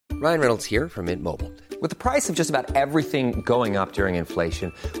Ryan Reynolds here from Mint Mobile. With the price of just about everything going up during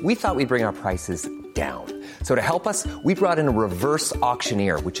inflation, we thought we'd bring our prices down. So to help us, we brought in a reverse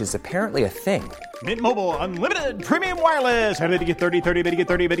auctioneer, which is apparently a thing. Mint Mobile Unlimited Premium Wireless. How to get 30, 30, bit to get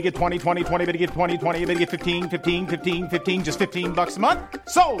 30, bit to get 20, 20, 20, bit to get 20, 20, bit to get 15, 15, 15, 15, just $15 a month?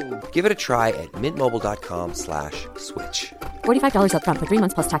 Sold! Give it a try at mintmobile.com/switch. $45 up front for 3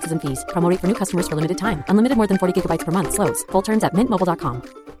 months plus taxes and fees. Promo rate for new customers for limited time. Unlimited more than 40 gigabytes per month. Slows full terms at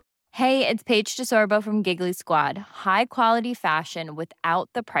mintmobile.com. Hey, it's Paige DeSorbo from Giggly Squad. High quality fashion without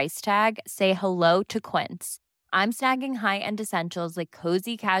the price tag. Say hello to Quince. I'm snagging high-end essentials like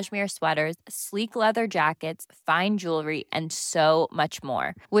cozy cashmere sweaters, sleek leather jackets, fine jewelry, and so much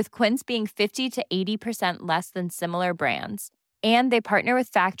more. With Quince being 50 to 80% less than similar brands. And they partner with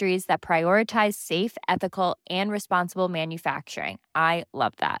factories that prioritize safe, ethical, and responsible manufacturing. I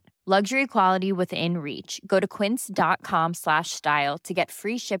love that. Luxury quality within reach. Go to quince.com/style to get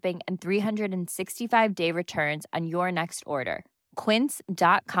free shipping and 365-day returns on your next order.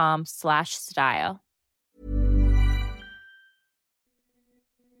 Quince.com/style.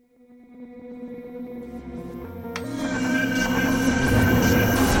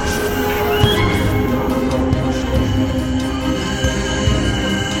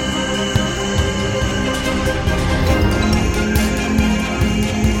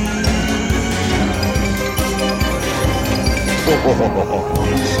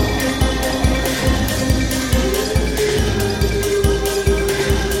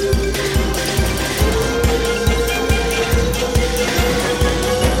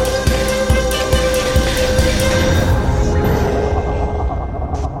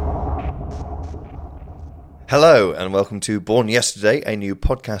 Hello and welcome to Born Yesterday, a new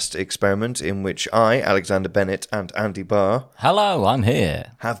podcast experiment in which I, Alexander Bennett, and Andy Barr Hello, I'm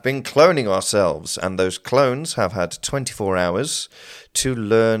here. have been cloning ourselves, and those clones have had 24 hours to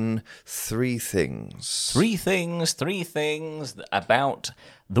learn three things. Three things about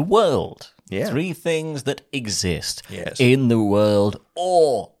the world. Yeah. Three things that exist Yes. in the world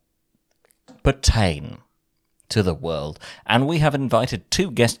or pertain to the world. And we have invited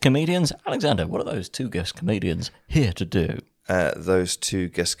two guest comedians. Alexander, what are those two guest comedians here to do? Those two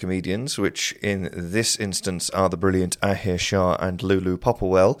guest comedians, which in this instance are the brilliant Ahir, Shah and Lulu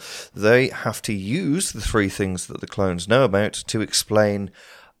Popplewell, they have to use the three things that the clones know about to explain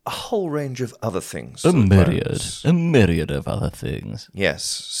a whole range of other things. A myriad of other things. Yes,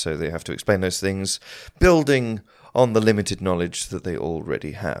 so they have to explain those things, building on the limited knowledge that they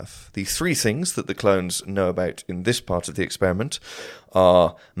already have. The three things that the clones know about in this part of the experiment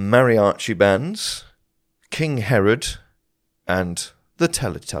are mariachi bands, King Herod, and the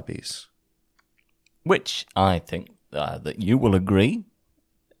Teletubbies. Which I think that you will agree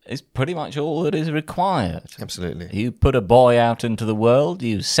is pretty much all that is required. Absolutely. You put a boy out into the world,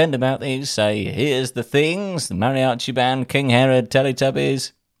 you send him out there, you say, here's the things, the mariachi band, King Herod,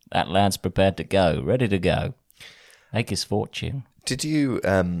 Teletubbies. That lad's prepared to go, ready to go. Make his fortune. Did you,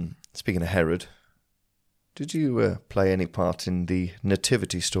 speaking of Herod, did you play any part in the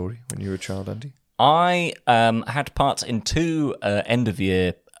nativity story when you were a child, Andy? I had parts in two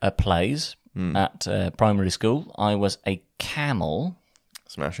end-of-year plays at primary school. I was a camel.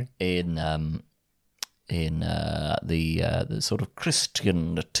 Smashing. In the sort of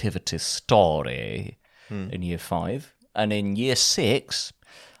Christian nativity story in year 5. And in year 6,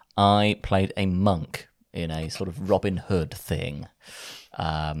 I played a monk in a sort of Robin Hood thing.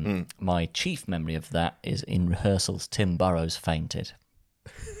 My chief memory of that is in rehearsals, Tim Burrows fainted.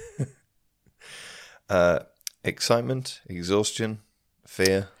 Excitement, exhaustion,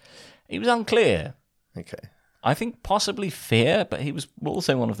 fear? He was unclear. Okay. I think possibly fear, but he was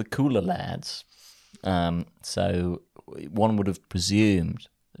also one of the cooler lads. So one would have presumed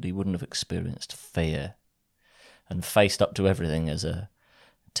that he wouldn't have experienced fear and faced up to everything as a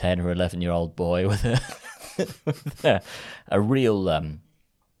 10 or 11-year-old boy with a real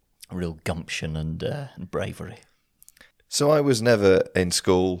gumption and bravery. So I was never in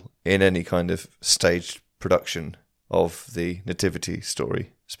school in any kind of staged production of the nativity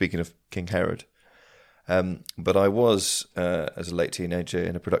story, speaking of King Herod. But I was, as a late teenager,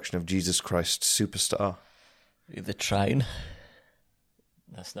 in a production of Jesus Christ Superstar. The Train.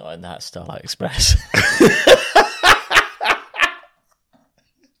 That's not in that Starlight Express.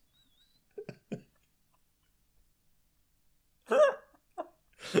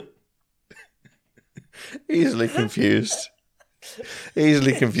 Easily confused.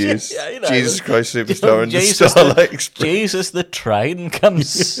 Yeah, you know, Jesus Christ Superstar and Jesus the Starlight Express. Jesus the Train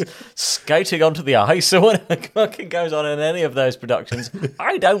comes skating onto the ice or whatever fucking goes on in any of those productions.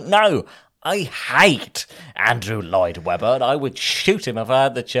 I don't know. I hate Andrew Lloyd Webber, and I would shoot him if I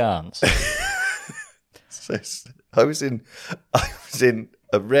had the chance. So, I was in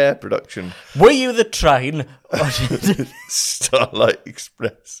a rare production. Were you the train? Starlight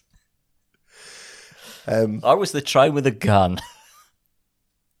Express. I was the train with a gun.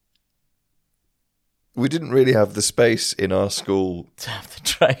 We didn't really have the space in our school To have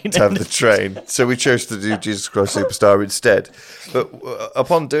the train. So we chose to do Jesus Christ Superstar instead. But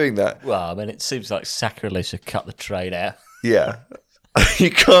upon doing that, Well, I mean, it seems like sacrilege to cut the train out. yeah, you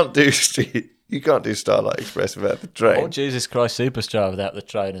can't do Starlight Express without the train. Or Jesus Christ Superstar without the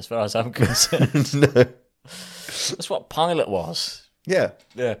train, as far as I'm concerned. No. That's what Pilate was. Yeah,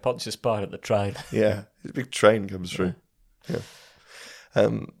 Yeah, Pontius Pilate, the train. yeah. A big train comes through. Yeah.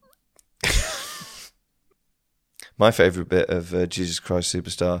 My favourite bit of Jesus Christ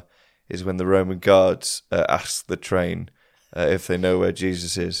Superstar is when the Roman guards ask the train if they know where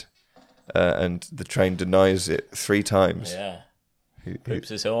Jesus is, and the train denies it 3 times. Yeah. Poops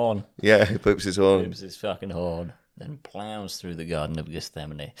his horn. Yeah, he poops his horn. Poops his fucking horn. Then ploughs through the Garden of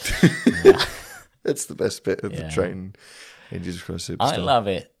Gethsemane. That's the best bit of the Yeah. train in Jesus Christ Superstar. I love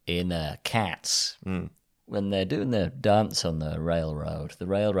it in Cats. When they're doing their dance on the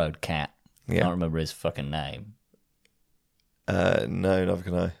railroad cat. I Yeah. can't remember his fucking name. No, neither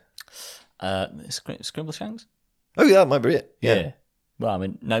can I. Scrimbleshanks? Oh, yeah, that might be it. Yeah. Well, I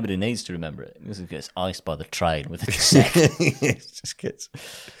mean, nobody needs to remember it because it gets iced by the train within a second. It just gets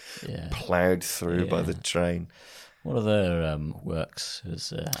Yeah. ploughed through by the train. What other works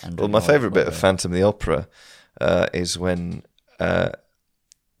has Andrew Well, my Lloyd favourite bit of Webber- Phantom of the Opera is when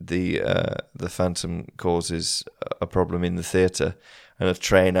the Phantom causes a problem in the theatre and a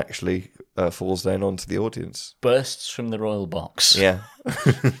train actually falls down onto the audience. bursts from the royal box. Yeah.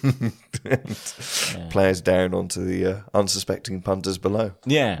 Plows down onto the unsuspecting punters below.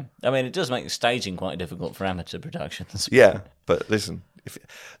 Yeah. I mean, it does make staging quite difficult for amateur productions. Yeah, but listen, if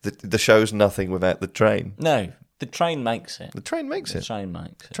the show's nothing without the train. No, the train makes it. The train makes The it. train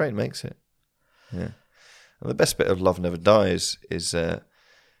makes it. The train makes it. Yeah. And the best bit of Love Never Dies is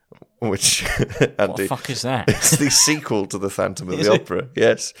which What Andy, the fuck is that? it's the sequel to the Phantom of Is the it? Opera.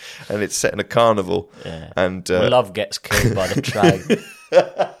 Yes, and it's set in a carnival. Yeah. And Where love gets killed by the train.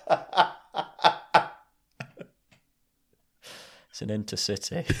 It's an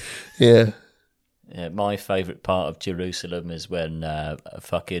intercity. yeah, Yeah, my favourite part of Jerusalem is when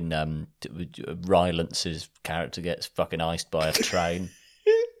fucking Rylance's character gets fucking iced by a train.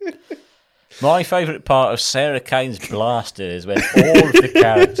 My favourite part of Sarah Kane's Blasted is when all of the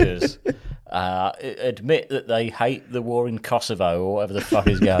characters admit that they hate the war in Kosovo or whatever the fuck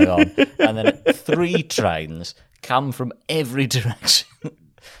is going on, and then 3 trains come from every direction,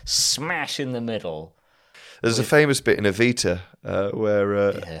 smash in the middle. there's a famous bit in Evita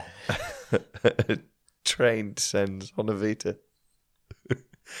where Yeah. a train descends on Evita.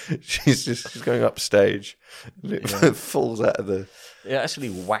 She's going upstage, and it falls out of the. It actually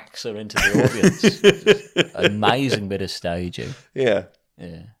whacks her into the audience. Amazing bit of staging. Yeah,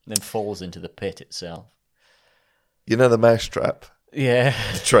 Yeah. Then falls into the pit itself. you know the mousetrap. Yeah.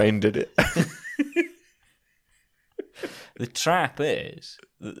 The train did it. The trap is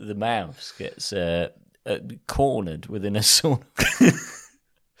that the mouse gets cornered within a sort of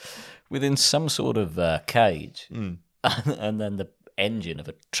within some sort of cage, and then the engine of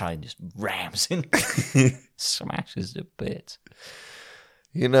a train just rams in, smashes to bits.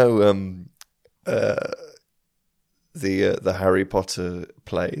 You know, the Harry Potter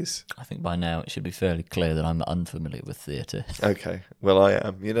plays. I think by now it should be fairly clear that I'm unfamiliar with theatre. Okay, well I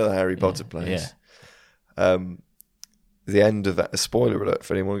am. You know the Harry Potter plays. Yeah. The end of that. A spoiler alert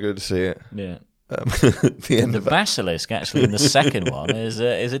for anyone going to see it. Yeah. The end The of that. basilisk actually in the second one is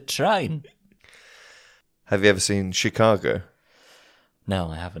a train. Have you ever seen Chicago? No,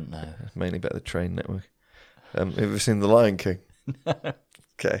 I haven't. No. Mainly about the train network. Have you ever seen The Lion King?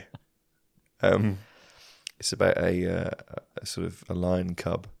 Okay. It's about a sort of a lion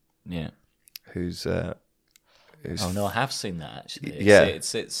cub Yeah. who's Oh no, I have seen that actually. Yeah.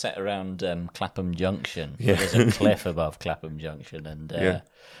 It's set around Clapham Junction. Yeah. There's a cliff above Clapham Junction, and Yeah.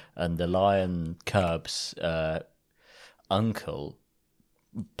 and the lion cub's uncle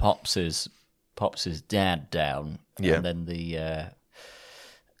pops his dad down, Yeah. and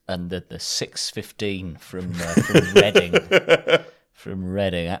then the 615 from Reading from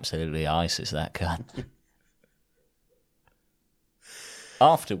Reading absolutely ices that cunt.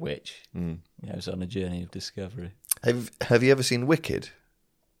 After which, he goes on a journey of discovery. Have you ever seen Wicked?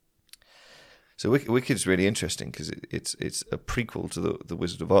 So Wicked's really interesting because it's a prequel to the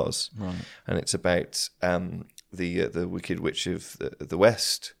Wizard of Oz, Right. and it's about the Wicked Witch of the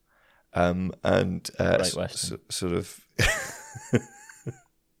West, and Great Western. sort of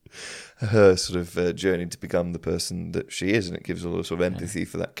her sort of journey to become the person that she is, and it gives a lot of sort of empathy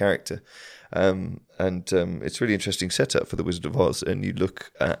for that character. And it's a really interesting setup for The Wizard of Oz, and you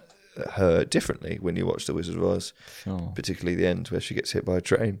look at her differently when you watch The Wizard of Oz, particularly the end where she gets hit by a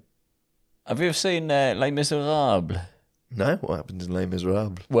train. Have you ever seen Les Miserables? No, what happens in Les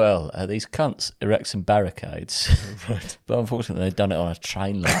Miserables? Well, these cunts erect some barricades, right? But unfortunately, they've done it on a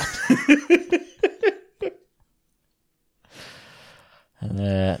train line. And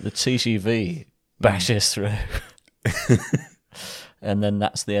the TGV bashes through. And then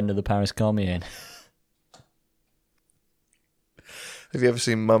that's the end of the Paris Commune. Have you ever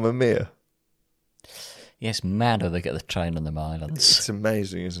seen Mamma Mia? Yes, mad how they get the train on them islands. It's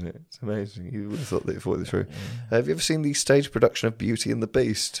amazing, isn't it? It's amazing. You would have thought they'd thought it through. Have you ever seen the stage production of Beauty and the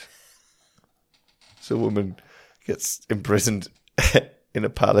Beast? So a woman gets imprisoned in a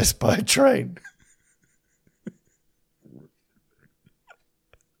palace by a train.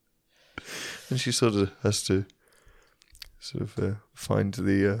 And she sort of has to find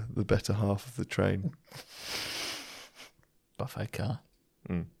the better half of the train. Buffet car.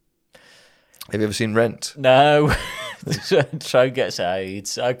 Mm. Have you ever seen Rent? No. Train gets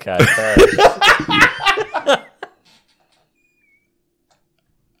AIDS. Okay.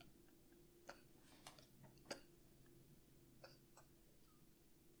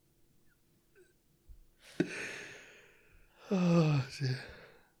 Oh dear.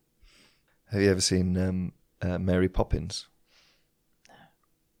 Have you ever seen Mary Poppins?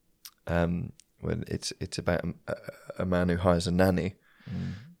 When it's about a man who hires a nanny,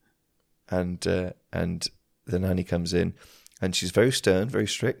 and the nanny comes in, and she's very stern, very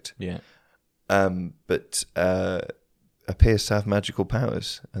strict. Yeah. But appears to have magical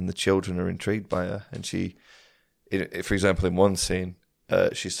powers, and the children are intrigued by her. And she, for example, in one scene,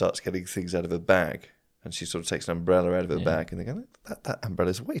 she starts getting things out of her bag. And she sort of takes an umbrella out of her bag, and they go, that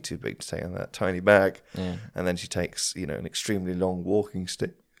umbrella's way too big to take in that tiny bag. Yeah. And then she takes, an extremely long walking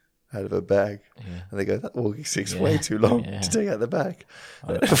stick out of her bag. Yeah. And they go, that walking stick's way too long to take out the bag.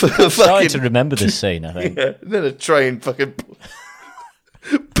 I'm starting to remember this scene, I think. Yeah. And then a train fucking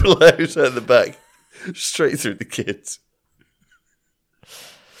blows out the bag straight through the kids.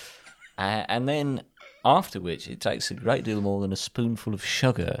 And then after which, it takes a great deal more than a spoonful of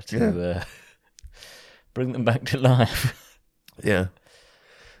sugar to... bring them back to life. Yeah.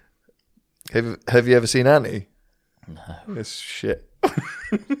 Have you ever seen Annie? No. It's shit.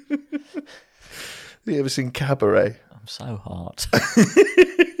 Have you ever seen Cabaret? I'm so hot.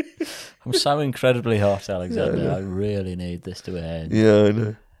 I'm so incredibly hot, Alexander. Yeah, I really need this to end. Yeah, I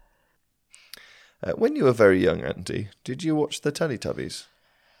know. When you were very young, Andy, did you watch the Teletubbies?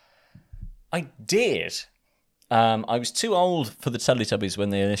 I did. I was too old for the Teletubbies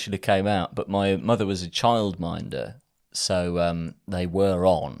when they initially came out, but my mother was a childminder, so they were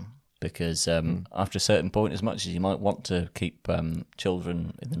on, because after a certain point, as much as you might want to keep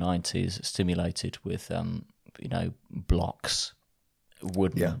children in the 90s stimulated with, blocks,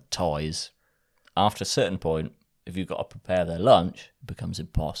 wooden toys, after a certain point, if you've got to prepare their lunch, it becomes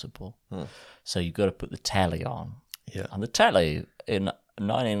impossible. So you've got to put the telly on. Yeah. And the telly in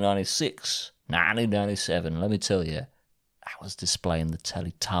 1996... 1997, let me tell you, I was displaying the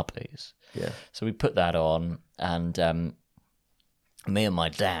Teletubbies. Yeah. So we put that on, and me and my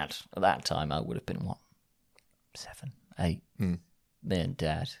dad, at that time, I would have been, 7, 8. Me and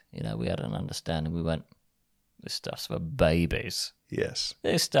Dad, we had an understanding. We went, this stuff's for babies. Yes.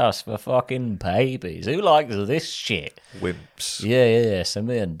 This stuff's for fucking babies. Who likes this shit? Wimps. Yeah. So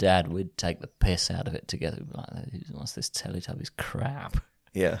me and Dad, we'd take the piss out of it together. We'd be like, what's this Teletubbies crap?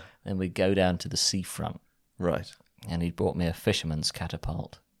 Yeah. Then we'd go down to the seafront. Right. And he'd bought me a fisherman's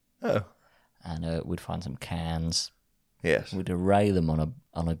catapult. Oh. And we'd find some cans. Yes. We'd array them on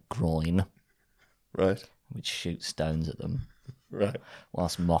a groin. Right. We'd shoot stones at them. Right.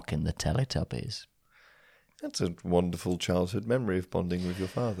 Whilst mocking the Teletubbies. That's a wonderful childhood memory of bonding with your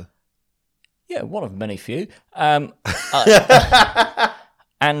father. Yeah, one of many few. And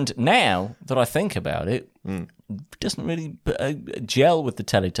now that I think about it, it doesn't really gel with the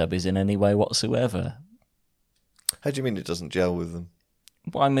Teletubbies in any way whatsoever. How do you mean it doesn't gel with them?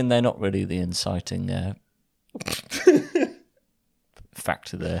 Well, I mean, they're not really the inciting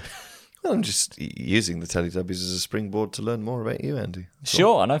factor there. Well, I'm just using the Teletubbies as a springboard to learn more about you, Andy.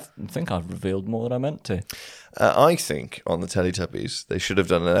 Sure, and I think I've revealed more than I meant to. I think on the Teletubbies, they should have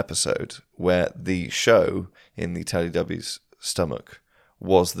done an episode where the show in the Teletubbies' stomach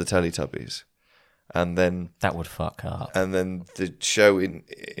was the Teletubbies. and then That would fuck up. And then the show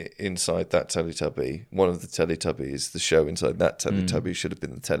inside that Teletubby, one of the Teletubbies, the show inside that Teletubby should have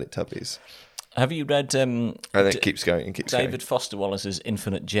been the Teletubbies. Have you read... and then it keeps going and keeps David going. Foster Wallace's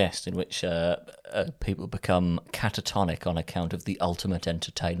Infinite Jest, in which people become catatonic on account of the ultimate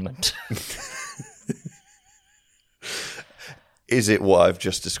entertainment. Is it what I've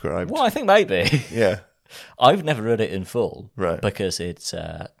just described? Well, I think maybe. Yeah. I've never read it in full, Right. Because it's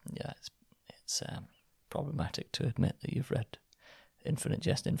problematic to admit that you've read Infinite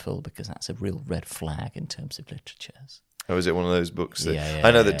Jest in full, because that's a real red flag in terms of literatures. Oh, is it one of those books that... Yeah,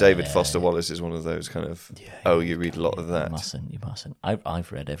 I know that David Foster Wallace is one of those kind of... you read a lot of that. You mustn't.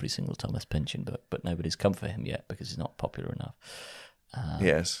 I've read every single Thomas Pynchon book, but nobody's come for him yet because he's not popular enough.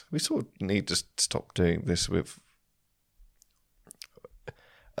 Yes. We sort of need to stop doing this with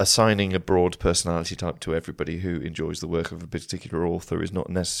assigning a broad personality type to everybody who enjoys the work of a particular author is not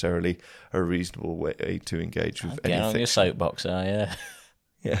necessarily a reasonable way to engage with Get on anything. your soapbox, yeah.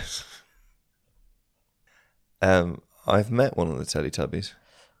 Yes. I've met one of the Teletubbies.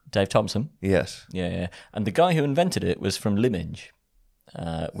 Dave Thompson. Yes. Yeah. And the guy who invented it was from Lyminge,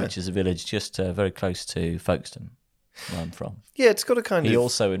 which is a village just very close to Folkestone, where I'm from. Yeah, it's got a kind He of...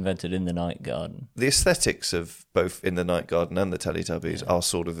 also invented In the Night Garden. The aesthetics of both In the Night Garden and the Teletubbies are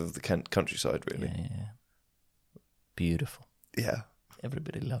sort of the countryside, really. Yeah. Beautiful. Yeah.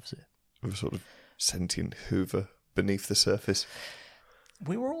 Everybody loves it. With a sort of sentient Hoover beneath the surface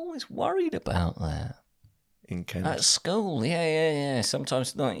We were always worried about that. in Kent. At school, yeah.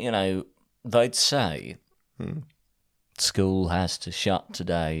 Sometimes, they'd say, school has to shut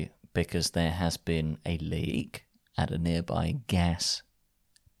today because there has been a leak at a nearby gas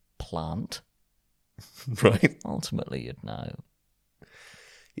plant. Right. Ultimately, you'd know.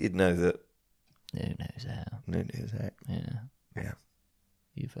 You'd know that. Who knows how? No news out. Yeah.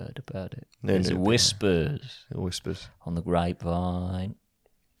 You've heard about it. No, There's no, whispers It whispers. on the grapevine.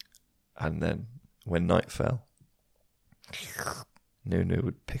 And then, when night fell, Nunu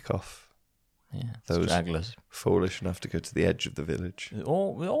would pick off Yeah, those stragglers. foolish enough to go to the edge of the village.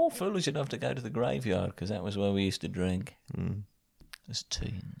 We're all foolish enough to go to the graveyard because that was where we used to drink Mm. as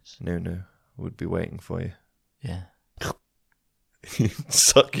teens. Nunu would be waiting for you. Yeah. He'd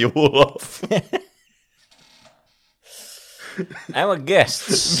suck you all off. Our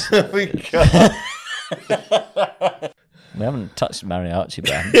guests. We can't. We haven't touched mariachi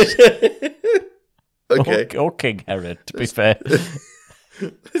bands. Okay, Or King Herod, to be fair.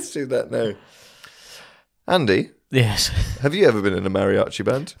 let's do that now. Andy, Yes. have you ever been in a mariachi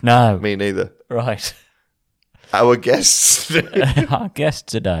band? No. Me neither. Right. Our guests. Our guests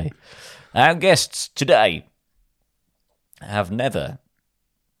today have never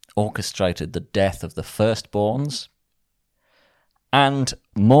orchestrated the death of the firstborns, and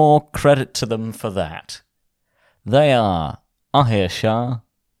more credit to them for that. They are Ahir Shah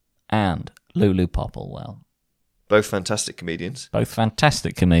and Lulu Popplewell, Both fantastic comedians. both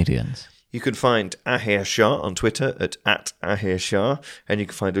fantastic comedians. You can find Ahir Shah on Twitter at Ahir Shah, and you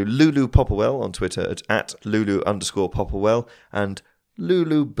can find Lulu Popplewell on Twitter at Lulu_Popplewell, and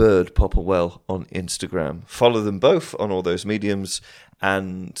Lulu Bird Popplewell on Instagram. Follow them both on all those mediums,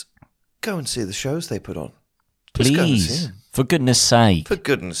 and go and see the shows they put on. Just go and see Please, 'em. for goodness sake, For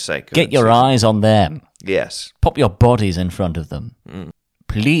goodness sake. go get and your see 'em. eyes on them. Yes. Pop your bodies in front of them.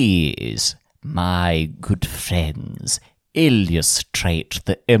 Please, my good friends, illustrate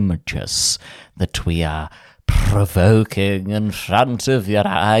the images that we are provoking in front of your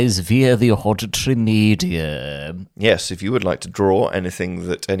eyes via the auditory medium. Yes, if you would like to draw anything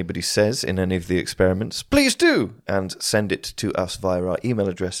that anybody says in any of the experiments, please do, and send it to us via our email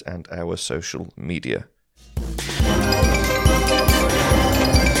address and our social media.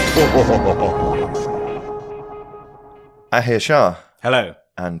 Ahir Shah Hello.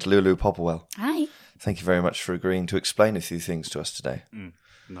 and Lulu Popplewell, Hi. thank you very much for agreeing to explain a few things to us today.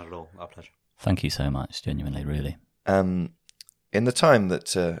 Not at all. Our pleasure. Thank you so much, genuinely, really. In the time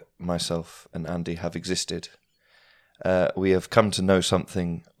that myself and Andy have existed, we have come to know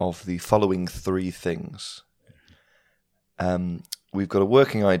something of the following three things. We've got a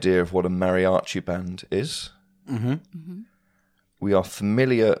working idea of what a mariachi band is. Mm-hmm. We are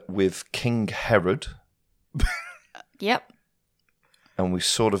familiar with King Herod, Yep. and we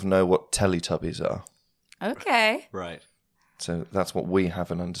sort of know what Teletubbies are. Okay. Right. So that's what we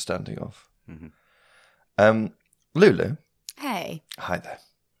have an understanding of. Lulu, Hey. hi there.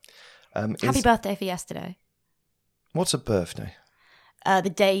 Happy birthday for yesterday. What's a birthday?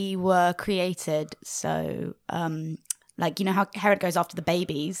 The day you were created. So, you know how Herod goes after the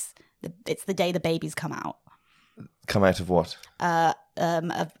babies? It's the day the babies come out. Come out of what? A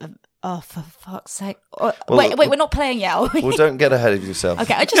Oh, for fuck's sake! Wait, we're not playing yet. Are we? Well, don't get ahead of yourself.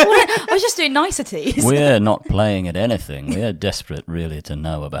 Okay, I was just doing niceties. We're not playing at anything. We're desperate, really, to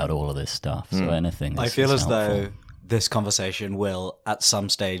know about all of this stuff. So anything. I feel is as helpful. though this conversation will, at some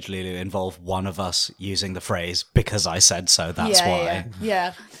stage, Lulu, involve one of us using the phrase "because I said so." That's why.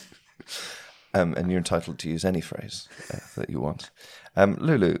 Yeah. And you're entitled to use any phrase that you want.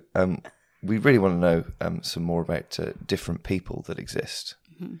 Lulu, we really want to know some more about different people that exist.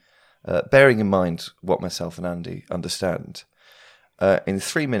 Mm-hmm. Bearing in mind what myself and Andy understand, in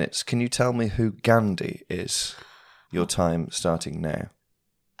 3 minutes, can you tell me who Gandhi is? Your time starting now.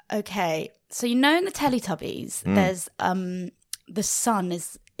 Okay, so in the Teletubbies, there's the sun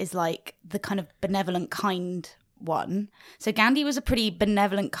is like the kind of benevolent, kind one. So Gandhi was a pretty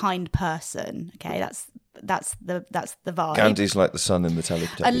benevolent, kind person. Okay, that's the vibe. Gandhi's like the sun in the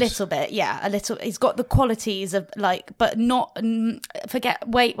Teletubbies. A little bit, yeah, a little. He's got the qualities of like, but not.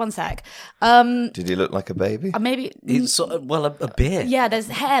 Wait, one sec. Did he look like a baby? Maybe It's sort of, a bit. Yeah, there's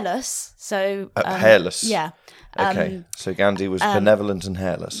hairless. So hairless. Yeah. Okay, so Gandhi was benevolent and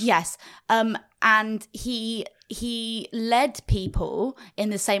hairless. Yes, and he led people in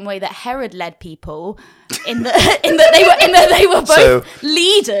the same way that Herod led people, in that they were both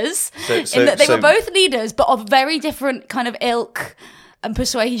leaders. In that they were both leaders, but of very different kind of ilk and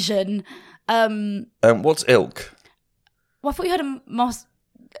persuasion. What's ilk? Well, I thought you had a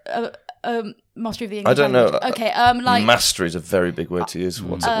mastery of the English I don't know. language. Okay, like mastery is a very big word to use.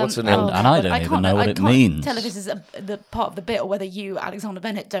 What's an ilk? And I don't even know what it means. Tell if this is the part of the bit or whether you, Alexander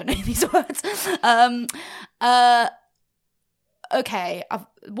Bennett, don't know these words. Okay,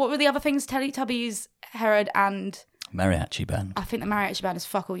 what were the other things? Teletubbies, Herod, and Mariachi band. I think the mariachi band is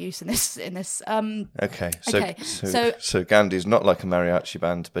fuck all use in this. Okay, so so Gandhi's not like a mariachi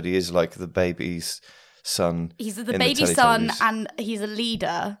band, but he is like the baby's son. He's the baby son, and he's a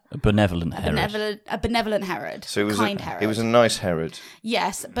leader. A benevolent Herod. A benevolent Herod. So Herod. He was a nice Herod.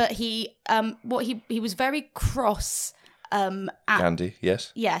 Yes, but he was very cross. Gandhi,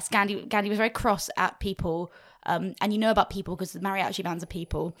 yes. Yes, Gandhi was very cross at people. And you know about people because the mariachi bands are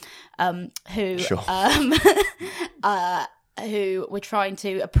people who who were trying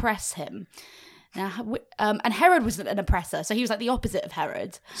to oppress him. Now, and Herod was an oppressor, so he was like the opposite of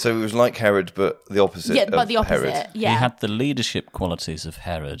Herod. So he was like Herod, but the opposite. Yeah, but the opposite. Herod. Yeah, he had the leadership qualities of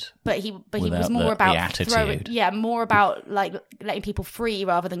Herod, but he was more about the attitude. More about like letting people free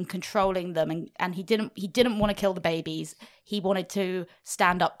rather than controlling them. And he didn't want to kill the babies. He wanted to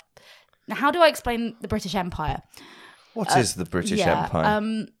stand up. Now, how do I explain the British Empire? What is the British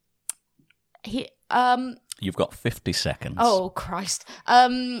Empire? You've got 50 seconds. Oh, Christ.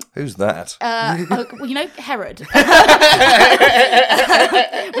 Who's that? Well, Herod.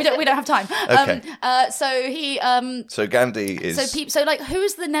 we don't have time. Okay. So Gandhi is... So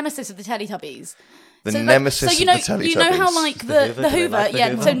who's the nemesis of the Teletubbies? Nemesis of the Teletubbies. You know how like the Hoover, like the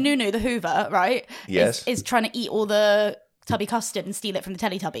Hoover? So Nunu the Hoover, right? Yes. Is trying to eat all the tubby custard and steal it from the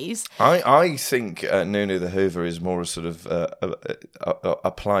Teletubbies. I think Nunu the Hoover is more a sort of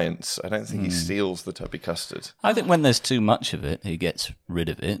appliance. I don't think he steals the tubby custard. I think when there's too much of it, he gets rid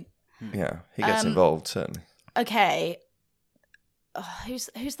of it. Yeah, he gets involved, certainly. Okay. Who's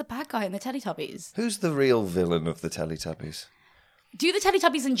the bad guy in the Teletubbies? Who's the real villain of the Teletubbies? Do the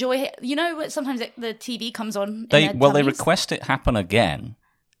Teletubbies enjoy it? Sometimes the TV comes on. They tummies? request it happen again.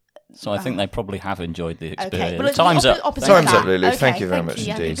 So I think they probably have enjoyed the experience. Well, Time's up. Time's up, Lulu. Okay, thank you very much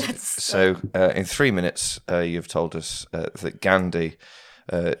you. indeed. So in 3 minutes, you've told us that Gandhi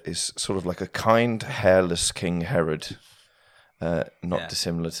is sort of like a kind, hairless King Herod, not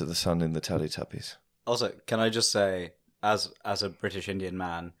dissimilar to the sun in the Teletubbies. Also, can I just say, as a British Indian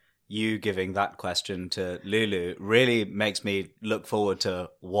man, you giving that question to Lulu really makes me look forward to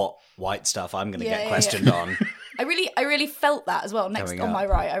what white stuff I'm going to get questioned on. I really felt that as well. Next on my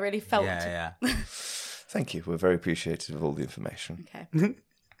right, I really felt. Yeah. Thank you. We're very appreciative of all the information. Okay.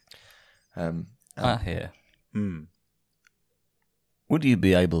 Ahir. Would you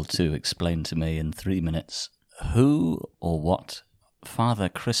be able to explain to me in 3 minutes who or what Father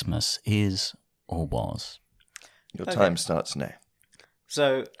Christmas is or was? Your time starts now.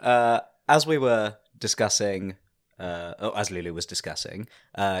 So, as we were discussing, as Lulu was discussing,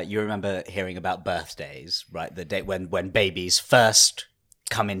 you remember hearing about birthdays, right? The date when babies first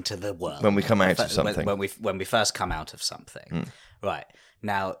come into the world. When we come out of something. When we first come out of something. Right.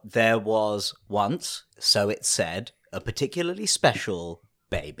 Now, there was once, so it said, a particularly special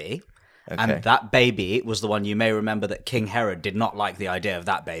baby. Okay. And that baby was the one you may remember that King Herod did not like the idea of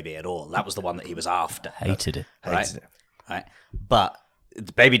that baby at all. That was the one that he was after. Hated it. Right. But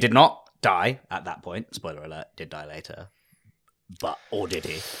the baby did not die at that point. Spoiler alert, did die later. Or did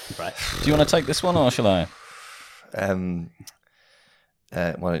he? Right. Do you want to take this one, or shall I? Why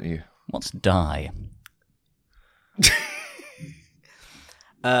don't you? What's die?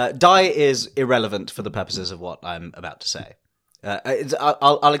 Die is irrelevant for the purposes of what I'm about to say.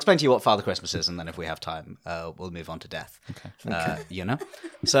 I'll explain to you what Father Christmas is, and then if we have time, we'll move on to death. Okay. You know?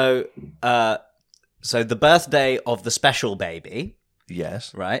 So the birthday of the special baby...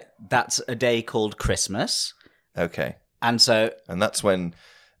 Yes. Right? That's a day called Christmas. Okay. And that's when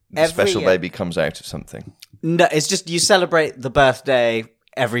the special baby comes out of something. No, it's just you celebrate the birthday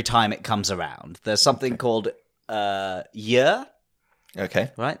every time it comes around. There's something called year.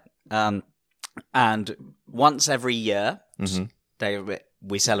 Okay. Right? And once every year,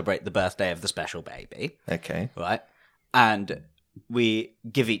 we celebrate the birthday of the special baby. Okay. Right? And we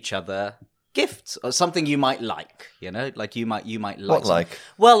give each other gifts or something you might like, you know? Like you might like What something. like?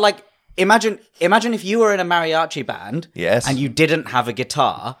 Well, like imagine if you were in a mariachi band, yes, and you didn't have a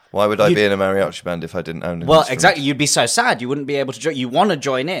guitar. Why would I be in a mariachi band if I didn't own it? Well, exactly. You'd be so sad. You wouldn't be able to join. You want to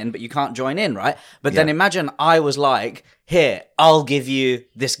join in, but you can't join in, right? But then imagine I was like, here, I'll give you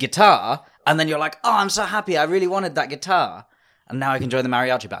this guitar. And then you're like, oh, I'm so happy. I really wanted that guitar. And now I can join the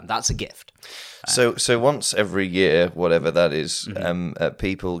mariachi band. That's a gift. So once every year, whatever that is,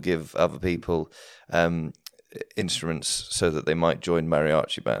 people give other people instruments so that they might join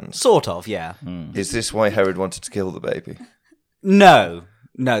mariachi bands. Sort of, yeah. Is this why Herod wanted to kill the baby? No,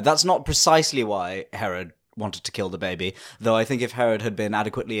 that's not precisely why Herod wanted to kill the baby, though I think if Herod had been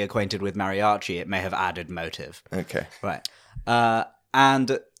adequately acquainted with mariachi, it may have added motive. Okay. Right.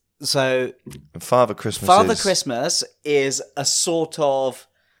 And so... Father Christmas is a sort of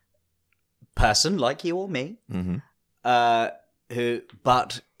person like you or me, but he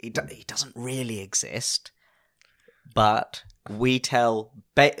doesn't really exist. But we tell...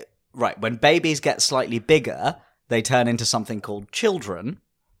 when babies get slightly bigger, they turn into something called children.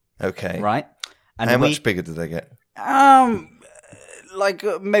 Okay. Right? And how much bigger do they get? Maybe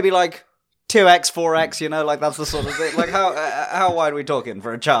 2x, 4x, you know, like that's the sort of thing. Like how wide are we talking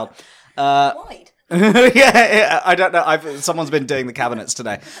for a child? Wide? yeah, I don't know. Someone's been doing the cabinets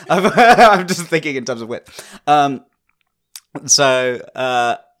today. I'm just thinking in terms of width. When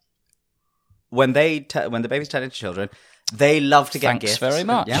the babies turn into children, they love to get gifts. Thanks very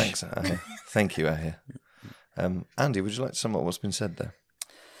much. Yeah? Thanks, Ahir. Thank you, Ahir. Andy, would you like to sum up what's been said there?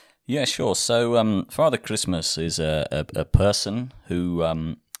 Yeah, sure. So, Father Christmas is a person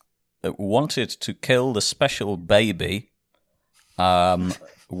who wanted to kill the special baby,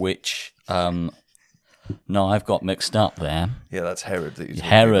 which... no, I've got mixed up there. Yeah, that's Herod.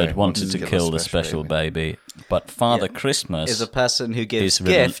 Herod wanted to kill the special baby. But Father Christmas is a person who gives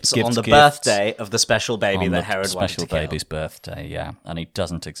gifts on the birthday of the special baby that Herod wanted to kill. Special baby's birthday, yeah. And he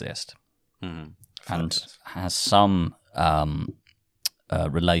doesn't exist. And has some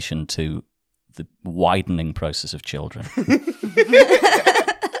relation to the widening process of children.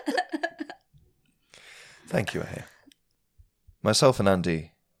 Thank you, Ahir. Myself and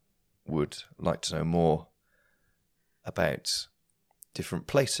Andy would like to know more about different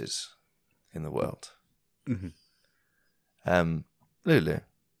places in the world. Lulu,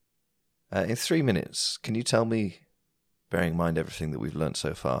 in 3 minutes, can you tell me, bearing in mind everything that we've learnt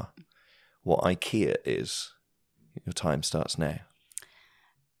so far, what IKEA is? Your time starts now.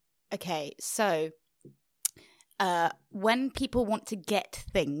 Okay, so when people want to get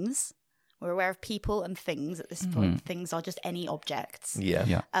things, we're aware of people and things at this point. Things are just any objects.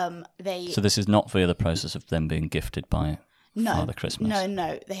 Yeah. So this is not via the process of them being gifted by Father Christmas.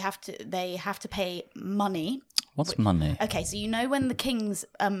 No. They have to pay money. What's money? Okay, so you know when the kings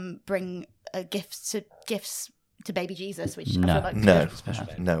bring gifts to baby Jesus, which I feel like special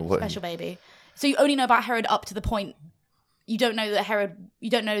baby. So you only know about Herod up to the point. You don't know that Herod. You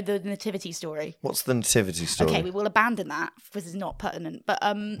don't know the nativity story. What's the nativity story? Okay, we will abandon that because it's not pertinent. But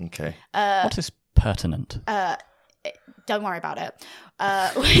okay. What is pertinent? Don't worry about it.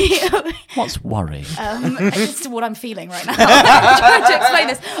 What's worrying? It's what I'm feeling right now. I'm trying to explain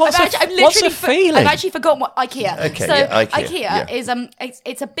this. What's a feeling? I've actually forgotten what IKEA. Okay, so IKEA is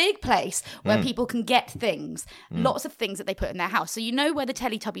it's a big place where people can get things, lots of things that they put in their house. So you know where the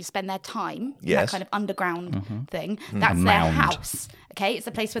Teletubbies spend their time, that kind of underground thing. That's their house. Okay, it's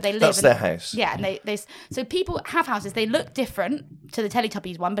the place where they live. That's their house. Yeah, and they so people have houses. They look different to the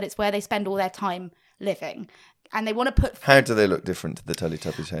Teletubbies one, but it's where they spend all their time living. And they want to put... How do they look different to the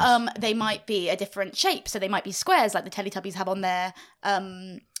Teletubbies' house? They might be a different shape. So they might be squares like the Teletubbies have on their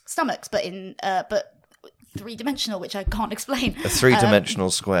stomachs. But three-dimensional, which I can't explain. A three-dimensional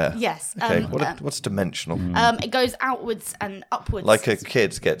square. Yes. Okay. What's dimensional? It goes outwards and upwards. Like a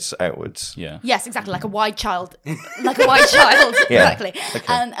kid gets outwards. Yeah. Yes, exactly. Like a wide child. Exactly. Okay.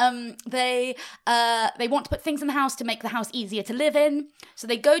 And they want to put things in the house to make the house easier to live in. So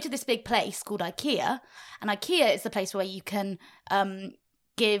they go to this big place called IKEA, and IKEA is the place where you can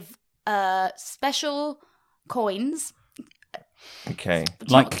give special coins. Okay.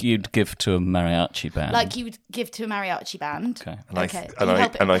 Like you'd give to a mariachi band. Like you would give to a mariachi band. Okay.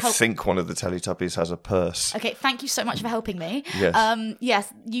 And I think one of the Teletubbies has a purse. Okay, thank you so much for helping me. Yes.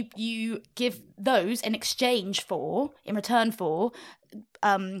 Yes, you give those in return for,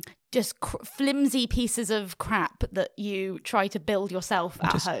 just flimsy pieces of crap that you try to build yourself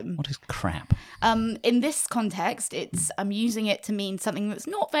at home. What is crap? In this context, I'm using it to mean something that's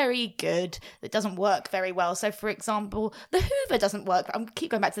not very good, that doesn't work very well. So, for example, the Hoover doesn't work. I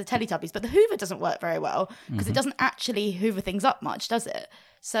keep going back to the Teletubbies, but the Hoover doesn't work very well because it doesn't actually hoover things up much, does it?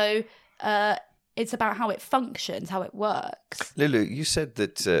 So, it's about how it functions, how it works. Lulu, you said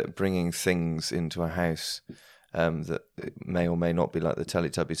that bringing things into a house that may or may not be like the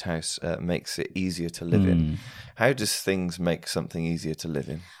Teletubbies' house makes it easier to live in. How does things make something easier to live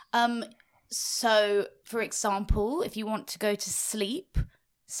in? So, for example, if you want to go to sleep,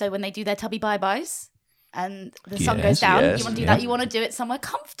 so when they do their tubby bye-byes and the sun goes down, you want to do that, you want to do it somewhere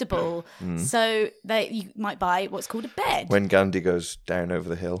comfortable. So you might buy what's called a bed. When Gandhi goes down over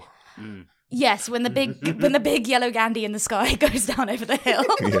the hill. Yes, when the big yellow Gandhi in the sky goes down over the hill.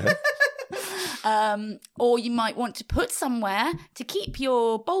 Yeah. Or you might want to put somewhere to keep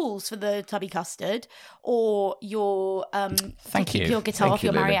your bowls for the tubby custard, or your your guitar for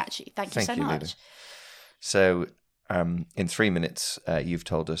your mariachi. Thank you so much. Lulu. So, in 3 minutes, you've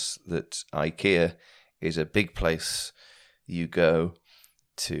told us that IKEA is a big place you go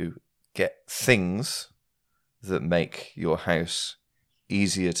to get things that make your house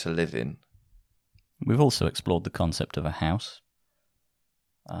easier to live in. We've also explored the concept of a house,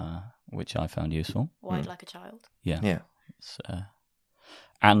 which I found useful. Wide like a child. Yeah.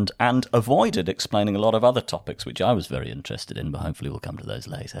 And avoided explaining a lot of other topics, which I was very interested in, but hopefully we'll come to those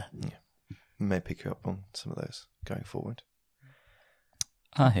later. Yeah. We may pick you up on some of those going forward.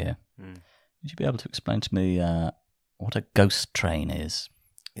 Ahir, would you be able to explain to me what a ghost train is?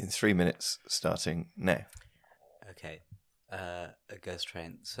 In 3 minutes, starting now. Okay. A ghost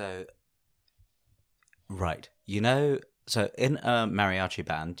train. So, right. So in a mariachi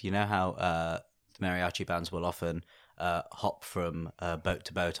band, you know how the mariachi bands will often hop from boat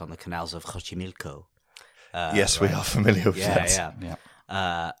to boat on the canals of Xochimilco? Yes, right? We are familiar with that.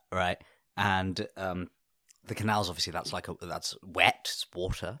 Yeah. Right. And the canals, obviously, that's wet, it's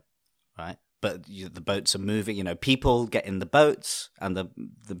water, right? But the boats are moving. People get in the boats, and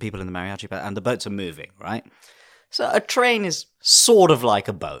the people in the mariachi band, and the boats are moving, right? So a train is sort of like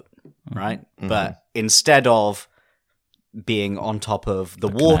a boat, right? Mm-hmm. But instead of being on top of the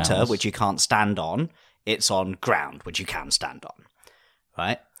water, canals, which you can't stand on, it's on ground, which you can stand on,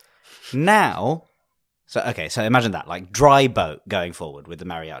 right? Now, so imagine that, like dry boat going forward with the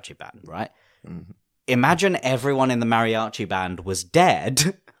mariachi band, right? Mm-hmm. Imagine everyone in the mariachi band was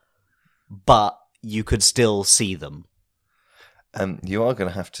dead, but you could still see them. You are going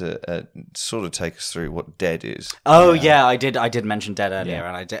to have to sort of take us through what dead is. Oh, yeah, I did mention dead earlier,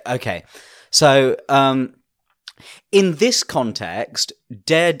 and I did. Okay, so in this context,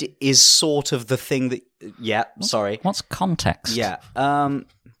 dead is sort of the thing that. Yeah, sorry. What's context? Yeah.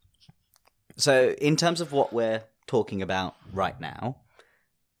 So in terms of what we're talking about right now,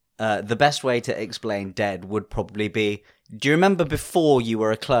 the best way to explain dead would probably be. Do you remember before you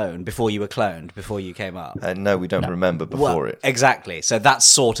were a clone, before you came up? No, we don't remember before it. Exactly. So that's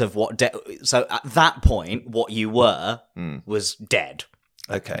sort of what... So at that point, what you were was dead.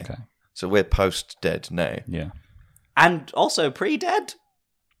 Okay. So we're post-dead now. Yeah. And also pre-dead?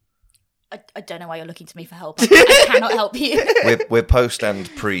 I don't know why you're looking to me for help. I cannot help you. We're post and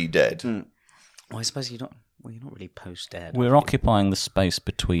pre-dead. Well, I suppose you're not really post-dead. We're occupying the space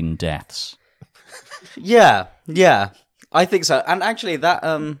between deaths. Yeah. I think so. And actually that,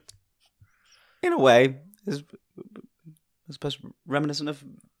 in a way, is, I suppose, reminiscent of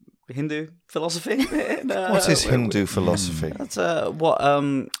Hindu philosophy. What is Hindu philosophy? That's what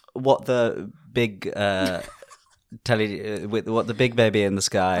the big... what the big baby in the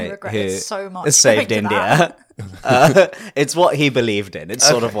sky who so much saved India. It's what he believed in. It's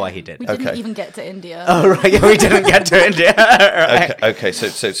sort of why he did. We didn't even get to India. Oh right, yeah, we didn't get to India. Right. Okay. So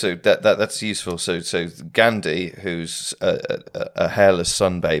that's useful. So Gandhi, who's a hairless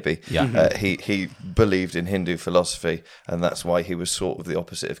sun baby, he believed in Hindu philosophy, and that's why he was sort of the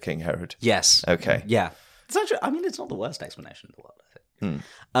opposite of King Herod. Yes. Okay. Yeah. It's actually, I mean, it's not the worst explanation in the world, I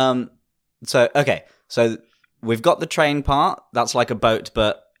think. So we've got the train part. That's like a boat,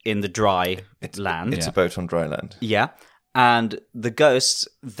 but in the dry land. It's a boat on dry land. Yeah. And the ghosts,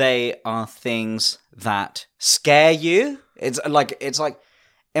 they are things that scare you. It's like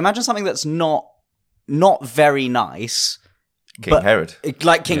imagine something that's not very nice. King Herod.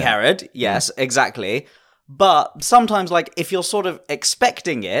 Like King Herod, yes, exactly. But sometimes, like, if you're sort of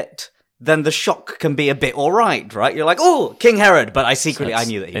expecting it, then the shock can be a bit all right? You're like, oh, King Herod, but I knew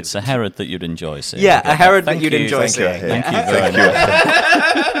that he was. It's a Herod that you'd enjoy seeing. Yeah, a Herod that you'd enjoy seeing. Thank you very much.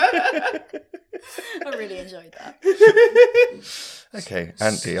 I really enjoyed that. Okay,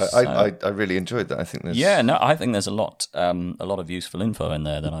 Andy, I really enjoyed that. I think there's... Yeah, no, I think there's a lot of useful info in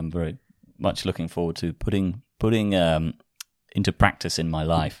there that I'm very much looking forward to putting into practice in my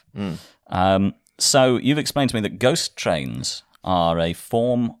life. So you've explained to me that ghost trains are a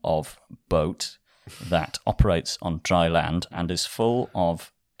form of boat that operates on dry land and is full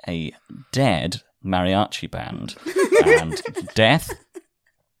of a dead mariachi band. And death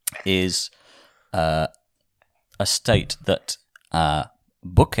is a state that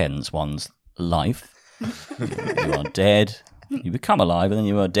bookends one's life. You are dead, you become alive, and then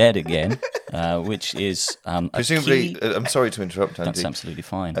you are dead again, which is presumably. I'm sorry to interrupt, Andy. That's absolutely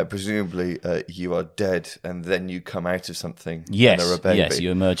fine. Presumably, you are dead, and then you come out of something. Yes, and are a baby. yes,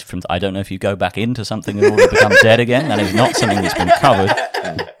 you emerge from. I don't know if you go back into something in order to become dead again. That is not something that's been covered.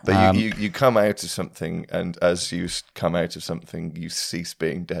 But you come out of something, and as you come out of something, you cease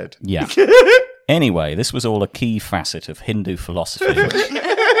being dead. Yeah. Anyway, this was all a key facet of Hindu philosophy,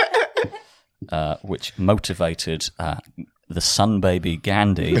 which motivated the sun baby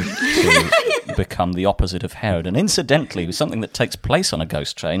Gandhi to become the opposite of Herod. And incidentally, something that takes place on a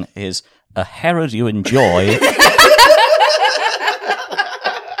ghost train is a Herod you enjoy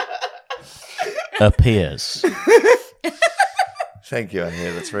appears. Thank you,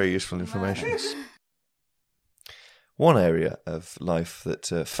 Ahir. That's very useful information. One area of life that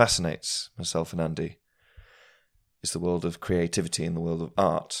fascinates myself and Andy is the world of creativity and the world of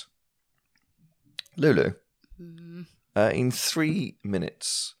art. Lulu, in 3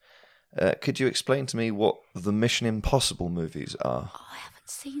 minutes, could you explain to me what the Mission Impossible movies are? Oh, I haven't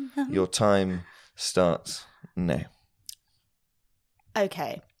seen them. Your time starts now.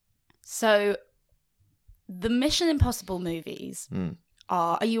 Okay. So, the Mission Impossible movies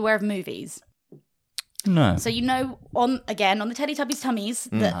are you aware of movies? No. So on the Teletubbies tummies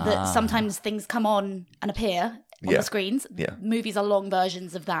that sometimes things come on and appear on the screens. Yeah. Movies are long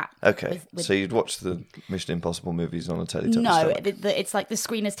versions of that. Okay. So you'd watch the Mission Impossible movies on a Teletubbies No, stomach? it's like the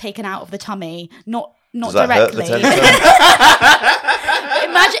screen is taken out of the tummy, not Does that directly. hurt the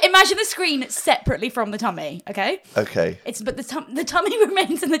Teletubbies? Imagine the screen separately from the tummy. Okay. Okay. But the tummy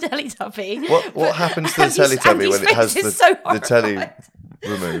remains in the Teletubby. What happens to the Teletubby when it has the telly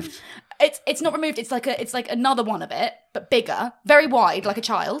removed? It's not removed. It's like another one of it, but bigger, very wide, like a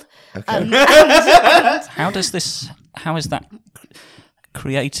child. Okay. How is that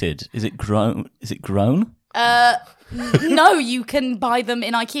created? Is it grown? No, you can buy them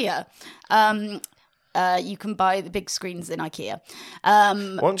in IKEA. You can buy the big screens in IKEA.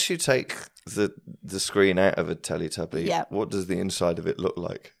 Once you take the screen out of a Teletubby, what does the inside of it look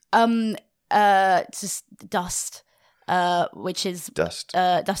like? Just dust. Which is dust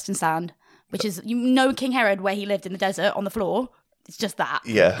and sand, which is King Herod where he lived in the desert on the floor. It's just that.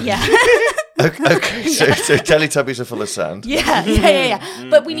 Yeah. Okay. So Teletubbies are full of sand. Yeah.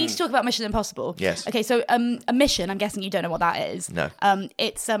 But we need to talk about Mission Impossible. Yes. Okay. So a mission. I'm guessing you don't know what that is. No.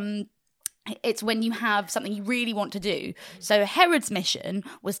 It's when you have something you really want to do. So Herod's mission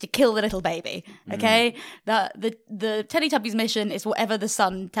was to kill the little baby. Okay, the Teletubbies mission is whatever the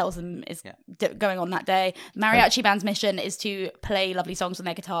sun tells them is going on that day. Mariachi band's mission is to play lovely songs on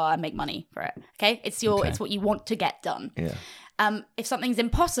their guitar and make money for it. Okay, it's what you want to get done. Yeah. If something's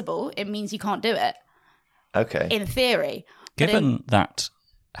impossible, it means you can't do it. Okay. In theory, given that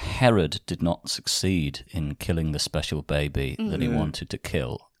Herod did not succeed in killing the special baby that he wanted to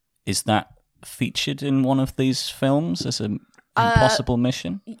kill. Is that featured in one of these films as an impossible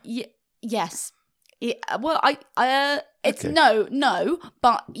mission? Yes. It's no,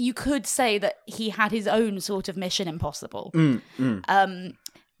 but you could say that he had his own sort of Mission Impossible.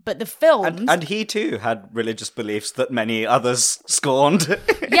 But the films, and he too had religious beliefs that many others scorned.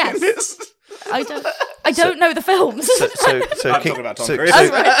 Yes, I don't know the films. So I'm talking about Tom Cruise. So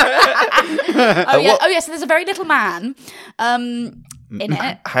there's a very little man. In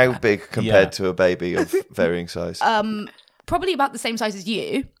it. How big compared to a baby of varying size? Probably about the same size as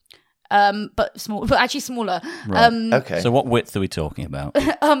you. but actually smaller. Right. Okay. So what width are we talking about?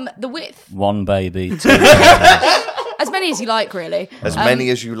 The width, One baby, 2 babies. as many as you like, really. As many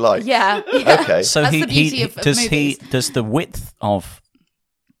as you like. Yeah. Okay. So That's the beauty of movies. does the width of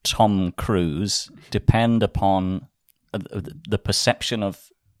Tom Cruise depend upon the perception of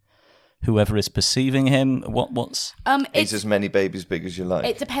whoever is perceiving him? What's He's as many babies big as you like.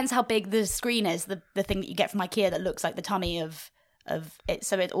 It depends how big the screen is. The thing that you get from IKEA that looks like the tummy of it.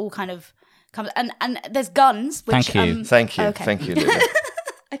 So it all kind of comes. And there's guns. Which, Thank you. Thank you. Okay. Thank you, Lulu.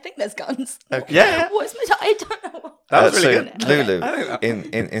 I think there's guns. Okay. Yeah. I don't know. That was really so, Lulu,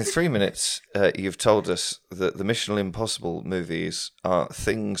 in 3 minutes, you've told us that the Mission Impossible movies are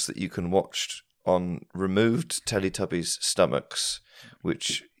things that you can watch on removed Teletubbies' stomachs,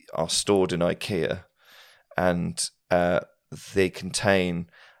 which are stored in IKEA, and they contain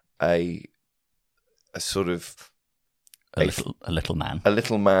a sort of a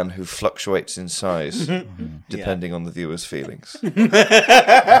little man who fluctuates in size depending on the viewer's feelings.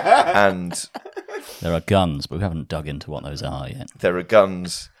 And there are guns, but we haven't dug into what those are yet. there are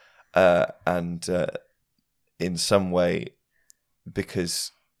guns, and in some way,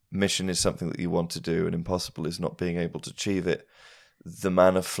 because mission is something that you want to do and impossible is not being able to achieve it, the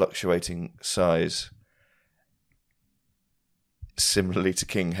man of fluctuating size, similarly to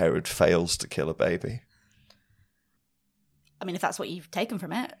King Herod, fails to kill a baby. I mean, if that's what you've taken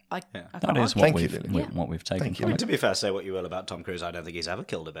from it, I That can't is argue. what Thank you, we've Lily. what we've taken Thank you. from I mean, it. to be fair, say what you will about Tom Cruise, I don't think he's ever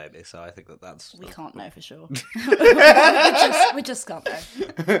killed a baby, so I think that's... We can't know for sure. we just can't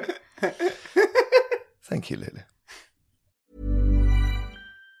know. Thank you, Lily.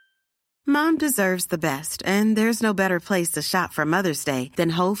 Mom deserves the best, and there's no better place to shop for Mother's Day than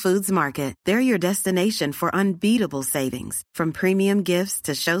Whole Foods Market. They're your destination for unbeatable savings, from premium gifts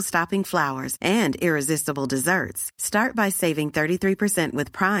to show-stopping flowers and irresistible desserts. Start by saving 33%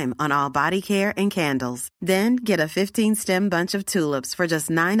 with Prime on all body care and candles. Then get a 15-stem bunch of tulips for just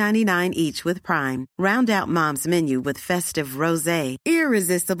 $9.99 each with Prime. Round out Mom's menu with festive rosé,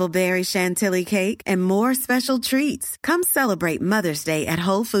 irresistible berry chantilly cake, and more special treats. Come celebrate Mother's Day at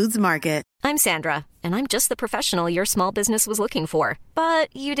Whole Foods Market. I'm Sandra, and I'm just the professional your small business was looking for.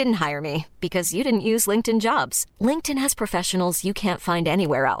 But you didn't hire me because you didn't use LinkedIn Jobs. LinkedIn has professionals you can't find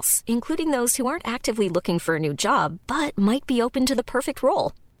anywhere else, including those who aren't actively looking for a new job, but might be open to the perfect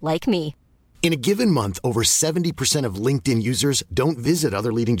role, like me. In a given month, over 70% of LinkedIn users don't visit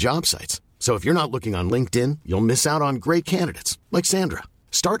other leading job sites. So if you're not looking on LinkedIn, you'll miss out on great candidates like Sandra.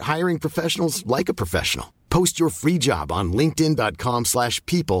 Start hiring professionals like a professional. Post your free job on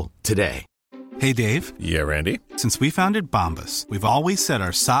linkedin.com/people today. Hey, Dave. Yeah, Randy. Since we founded Bombas, we've always said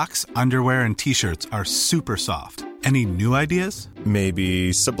our socks, underwear, and T-shirts are super soft. Any new ideas?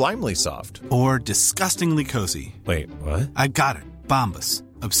 Maybe sublimely soft. Or disgustingly cozy? Wait, what? I got it. Bombas.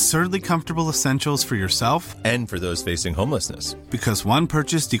 Absurdly comfortable essentials for yourself And for those facing homelessness. because one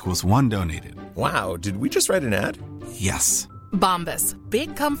purchased equals one donated. Wow, did we just write an ad? Yes. Bombas.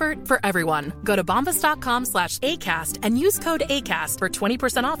 Big comfort for everyone. Go to bombas.com/ACAST and use code ACAST for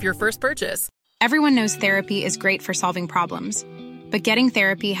 20% off your first purchase. Everyone knows therapy is great for solving problems, but getting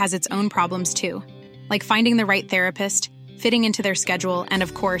therapy has its own problems too, like finding the right therapist, fitting into their schedule, and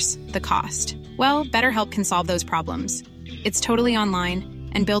of course, the cost. Well, BetterHelp can solve those problems. It's totally online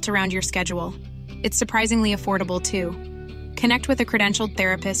and built around your schedule. It's surprisingly affordable too. Connect with a credentialed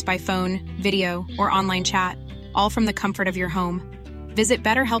therapist by phone, video, or online chat, all from the comfort of your home. Visit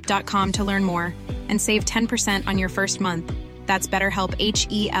BetterHelp.com to learn more and save 10% on your first month. That's BetterHelp,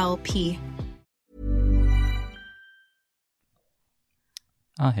 H-E-L-P.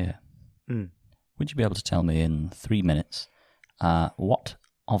 Ahir, would you be able to tell me in 3 minutes what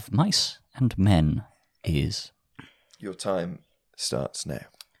Of Mice and Men is? Your time starts now.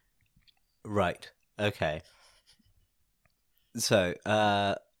 Right. Okay. So,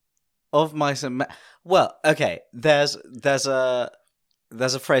 of mice and men. Well, okay. There's a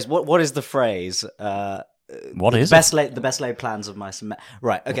phrase. What is the phrase? What is the best laid plans of mice and men?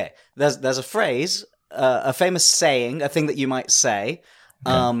 Right. Okay. There's a phrase, a famous saying, a thing that you might say.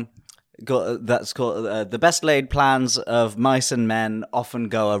 That's called the best laid plans of mice and men often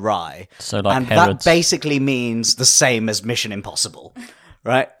go awry. So, like and Herod's... that basically means the same as Mission Impossible.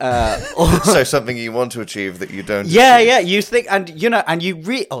 Right. So something you want to achieve that you don't. Yeah, achieve. yeah. You think, and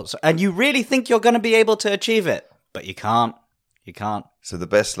you really think you're going to be able to achieve it, but you can't. You can't. So the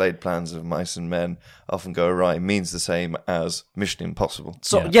best laid plans of mice and men often go awry means the same as Mission Impossible.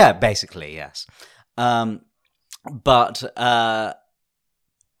 So yeah basically yes. But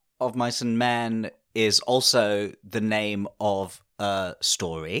Of Mice and Men is also the name of a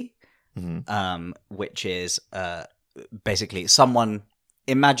story, which is basically someone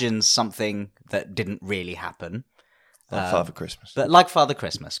imagines something that didn't really happen. Like Father Christmas. But like Father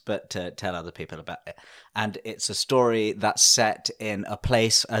Christmas, but to tell other people about it. And it's a story that's set in a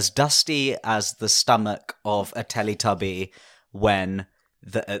place as dusty as the stomach of a Teletubby when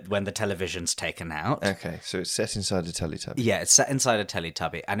the television's taken out. Okay, so it's set inside a Teletubby. Yeah, it's set inside a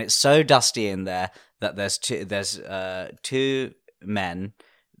Teletubby. And it's so dusty in there that there's two men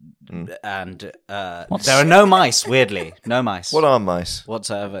and there are no mice, weirdly. No mice. What are mice?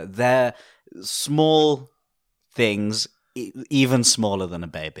 Whatsoever. They're small things, even smaller than a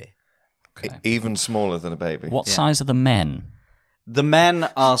baby. Okay. Even smaller than a baby. What size are the men? The men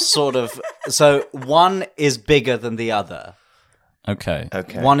are sort of... So one is bigger than the other. Okay.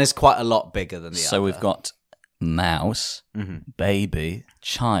 One is quite a lot bigger than the other. So we've got mouse, baby,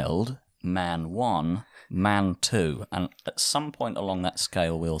 child, man 1, man 2, and at some point along that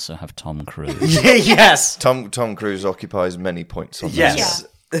scale we also have Tom Cruise. Yes! Tom Cruise occupies many points on yes. this. Yeah.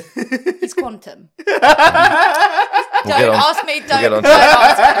 He's quantum. We'll ask me.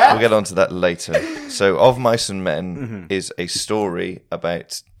 We'll get on to that later. So, Of Mice and Men is a story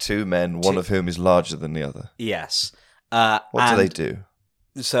about two men, one of whom is larger than the other. Yes. What do they do?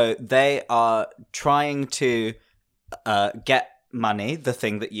 So they are trying to get money, the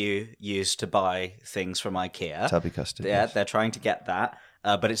thing that you use to buy things from IKEA. Tubby custard. Yeah, yes. They're trying to get that.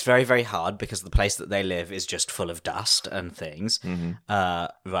 But it's very, very hard because the place that they live is just full of dust and things.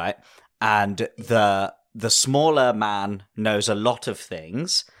 Right. And the smaller man knows a lot of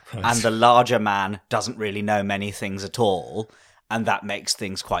things, and the larger man doesn't really know many things at all, and that makes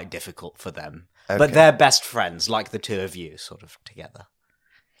things quite difficult for them. Okay. But they're best friends, like the two of you, sort of together.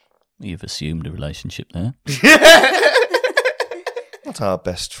 You've assumed a relationship there. What are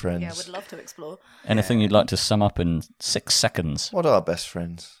best friends? Yeah, I would love to explore. Anything you'd like to sum up in 6 seconds? What are best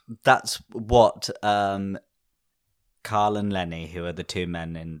friends? That's what Carl and Lenny, who are the two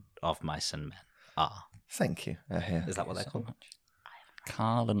men in Of Mice and Men, are. Thank you. Ahir. Is that what they're called?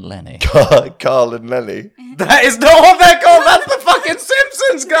 Carl and Lenny. Carl and Lenny. That is not what they're called. That's the fucking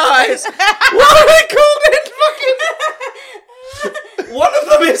Simpsons, guys. What are they called in fucking... One of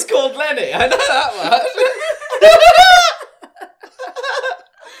them is called Lenny. I know that much.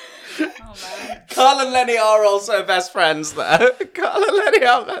 Oh, man. Carl and Lenny are also best friends, though. Carl and Lenny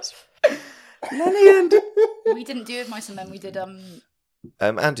are best friends. Lenny and... We didn't do Of Mice and Men. We did...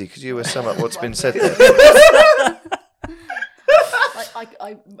 Andy, could you sum up what's been said there?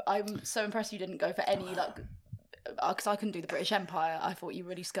 I'm so impressed you didn't go for any, like... Because I couldn't do the British Empire. I thought you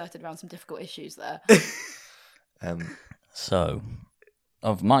really skirted around some difficult issues there. So,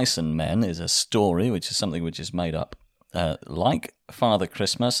 Of Mice and Men is a story, which is something which is made up, like Father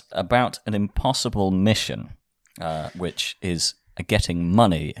Christmas, about an impossible mission, which is getting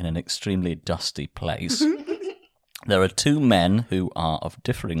money in an extremely dusty place. There are two men who are of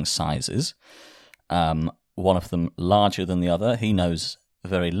differing sizes. One of them larger than the other. He knows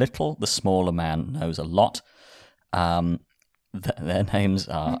very little. The smaller man knows a lot. Their names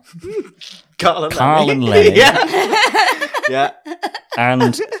are Carl and Lenny. Yeah.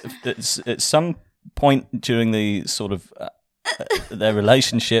 And at some point during the sort of their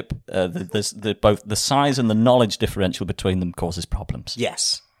relationship, both the size and the knowledge differential between them causes problems.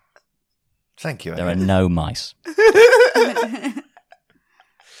 Yes. Thank you. There are no mice.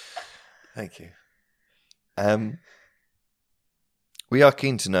 Thank you. We are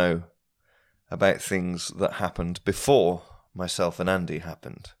keen to know about things that happened before myself and Andy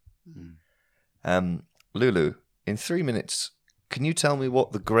happened. Lulu, in 3 minutes, can you tell me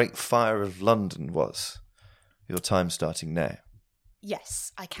what the Great Fire of London was? Your time starting now.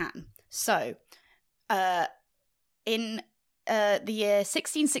 Yes, I can. So, in the year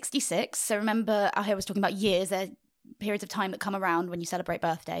 1666, so remember Ahir was talking about years, there are periods of time that come around when you celebrate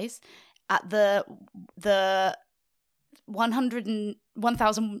birthdays. At the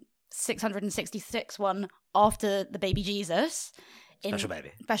 1666 one after the baby Jesus, Special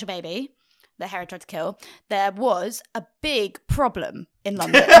baby, that Herod tried to kill, there was a big problem in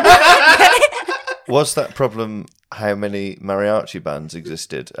London. Was that problem how many mariachi bands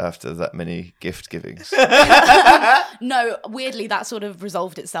existed after that many gift givings? No, weirdly, that sort of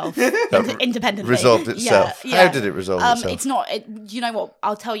resolved itself independently. Resolved itself? Yeah. How did it resolve itself? It's not. You know what?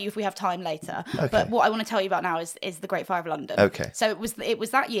 I'll tell you if we have time later. Okay. But what I want to tell you about now is the Great Fire of London. Okay. So it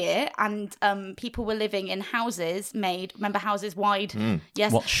was that year, and people were living in houses made. Remember houses wide?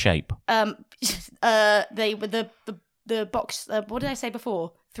 Yes. What shape? They were the box. What did I say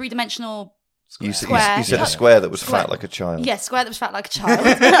before? 3-dimensional. You said a square that was fat like a child. Yes, square that was fat like a child.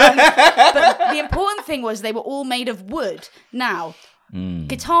 But the important thing was they were all made of wood. Now,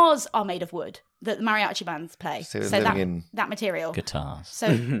 guitars are made of wood. that the mariachi bands play. So that material. Guitars. So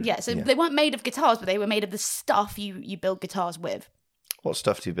they weren't made of guitars, but they were made of the stuff you build guitars with. What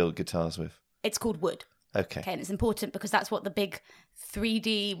stuff do you build guitars with? It's called wood. Okay, and it's important because that's what the big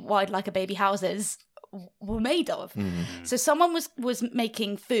 3D wide like a baby houses were made of. So someone was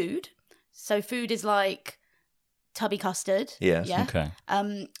making food. So food is like tubby custard. Yes. Yeah. Okay.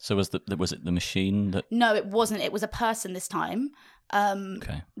 So was it the machine that? No, it wasn't. It was a person this time.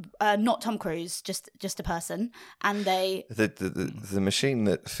 Okay. Not Tom Cruise, just a person, and they the machine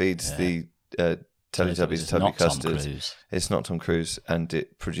that feeds the Teletubbies tubby custard. It's not Tom Cruise, and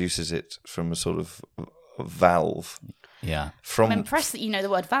it produces it from a sort of valve. Yeah. I'm impressed that you know the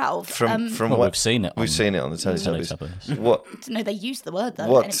word valve. From well, what we've seen it. We've seen it on the Teletubbies. What? No, they used the word though.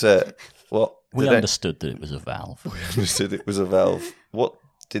 What? We understood that it was a valve. We understood it was a valve. What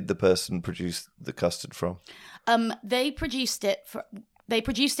did the person produce the custard from? They produced it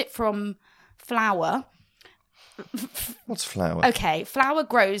from flour. What's flour? Okay, flour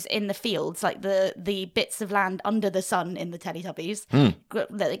grows in the fields, like the bits of land under the sun in the Teletubbies.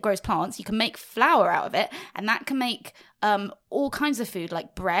 It grows plants. You can make flour out of it, and that can make all kinds of food,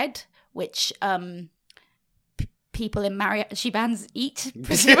 like bread, which people in mariachi bands eat,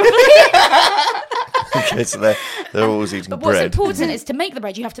 presumably. Okay, so they're always eating bread. But what's important is to make the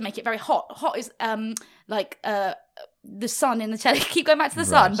bread, you have to make it very hot. Hot is the sun in the telly. Keep going back to the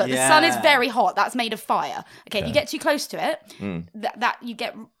sun, but the sun is very hot. That's made of fire. Okay, if you get too close to it,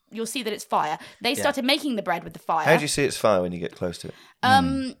 you'll see that it's fire. They started making the bread with the fire. How do you see it's fire when you get close to it?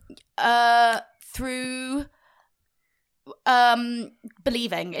 Through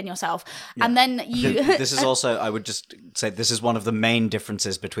believing in yourself, and then you. This is also, I would just say, this is one of the main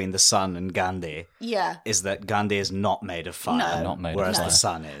differences between the sun and Gandhi. Yeah, is that Gandhi is not made of fire, whereas the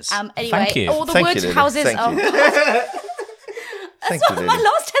sun is. Anyway, all the wood houses. Thank you, Lily. My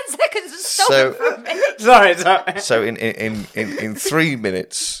last 10 seconds was stolen from me. Sorry. So in 3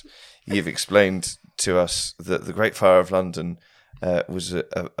 minutes, you've explained to us that the Great Fire of London was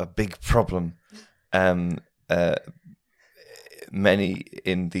a big problem. Many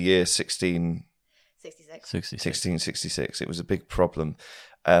in the year 1666. It was a big problem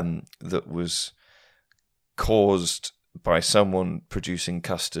that was caused by someone producing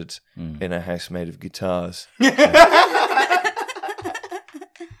custard in a house made of guitars.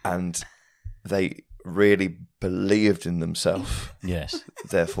 And they really believed in themselves. Yes.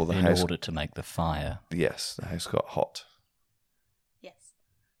 Therefore, the in house... order to make the fire. Yes, the house got hot. Yes.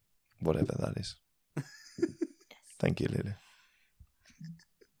 Whatever that is. Yes. Thank you, Lulu.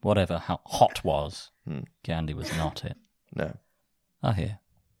 Whatever how hot was, Gandhi was not it. No. Ahir.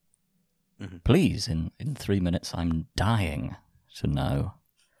 Mm-hmm. Please, in 3 minutes, I'm dying to know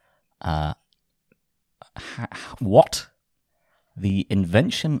what the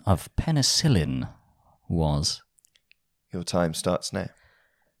invention of penicillin was. Your time starts now.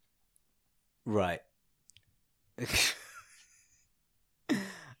 Right. Who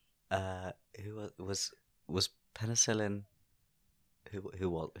was penicillin? Who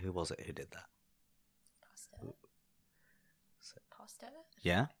was it who did that? Pasteur?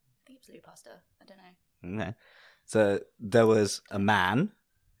 Yeah? I think it was Louis Pasteur. I don't know. Okay. So there was a man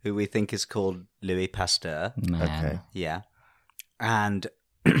who we think is called Louis Pasteur. Okay. Yeah. And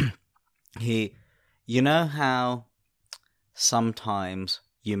he, you know how sometimes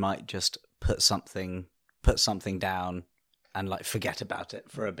you might just put something down and like forget about it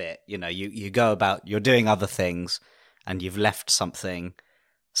for a bit. You know, you go about, you're doing other things and you've left something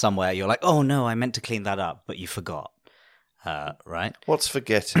somewhere. You're like, oh no, I meant to clean that up, but you forgot. Right? What's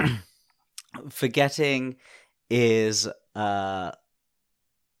forgetting? Forgetting is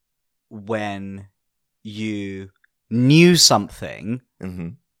when you knew something,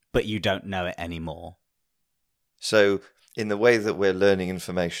 but you don't know it anymore. So, in the way that we're learning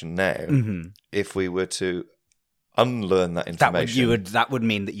information now, if we were to unlearn that information... That would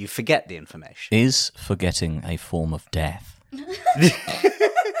mean that you forget the information. Is forgetting a form of death?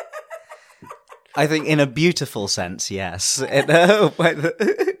 I think in a beautiful sense, yes.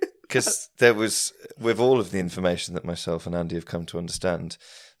 Because there was, with all of the information that myself and Andy have come to understand,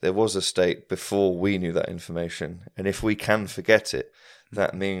 there was a state before we knew that information. And if we can forget it,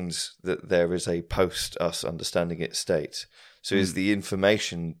 that means that there is a post us understanding it state. So is the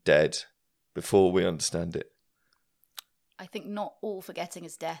information dead before we understand it? I think not all forgetting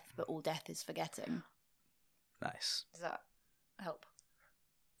is death, but all death is forgetting. Nice. Does that help?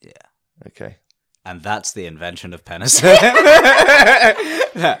 Yeah. Okay. And that's the invention of penicillin.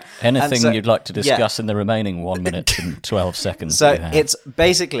 Anything you'd like to discuss in the remaining 1 minute and 12 seconds? So it's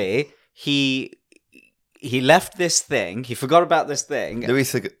basically he he left this thing. He forgot about this thing. Louis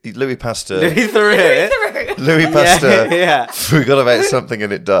Pasteur. Louis threw it. Louis Pasteur Yeah. forgot about something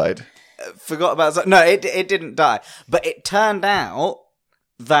and it died. Forgot about something. No, it didn't die. But it turned out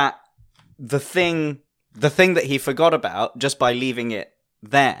that the thing that he forgot about, just by leaving it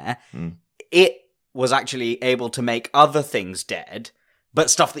there, it was actually able to make other things dead, but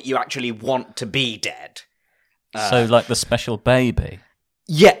stuff that you actually want to be dead. So, like the special baby.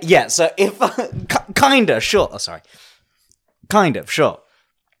 Yeah. So if kinda, sure. Oh, sorry. Kind of, sure.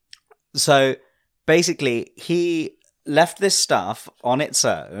 So basically, he left this stuff on its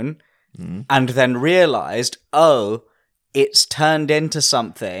own, and then realized, oh, it's turned into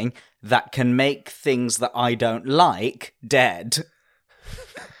something that can make things that I don't like dead.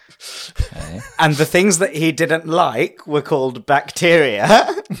 Okay. And the things that he didn't like were called bacteria.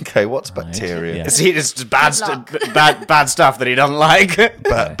 Okay, what's bacteria? Yeah. See, it's just bad stuff that he doesn't like.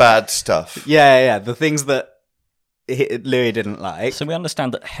 Bad stuff. Yeah. The things that Louis didn't like. So we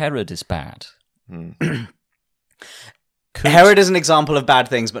understand that Herod is bad. Herod is an example of bad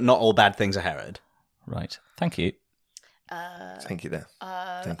things, but not all bad things are Herod. Right. Thank you. Thank you there.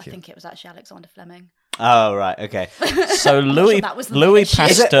 I think it was actually Alexander Fleming. Oh, right, okay. So Louis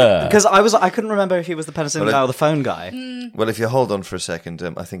Pasteur. Because I couldn't remember if he was the penicillin guy or the phone guy. Well, if you hold on for a second,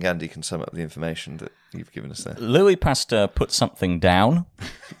 I think Andy can sum up the information that you've given us there. Louis Pasteur put something down.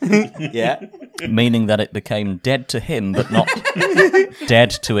 Yeah. Meaning that it became dead to him, but not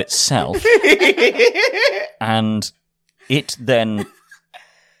dead to itself. And it then...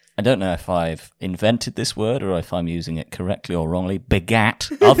 I don't know if I've invented this word or if I'm using it correctly or wrongly, begat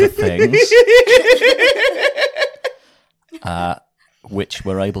other things, which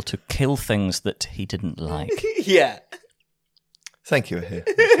were able to kill things that he didn't like. Yeah. Thank you, Ahir.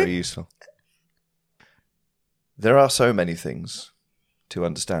 That's very useful. There are so many things to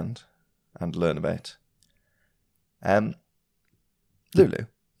understand and learn about. Lulu,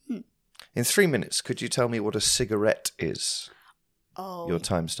 in 3 minutes, could you tell me what a cigarette is? Oh. Your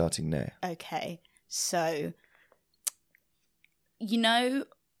time starting now. Okay. So, you know,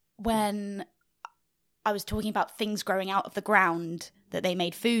 when I was talking about things growing out of the ground that they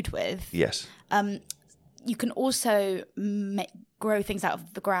made food with? Yes. You can also grow things out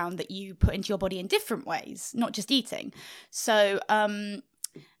of the ground that you put into your body in different ways, not just eating. So,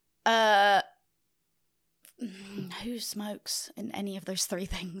 who smokes in any of those three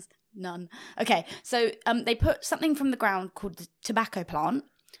things? None. Okay, so they put something from the ground called the tobacco plant,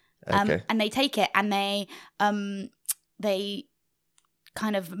 and they take it and they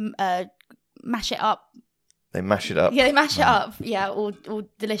kind of mash it up. They mash it up. Yeah, they mash it up. Yeah, all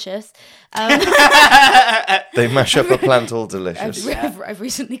delicious. They mash up a plant all delicious. I've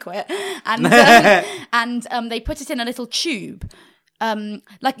recently quit, and they put it in a little tube.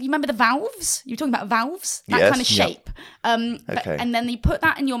 Like, you remember the valves? You were talking about valves? That kind of shape. Okay. And then you put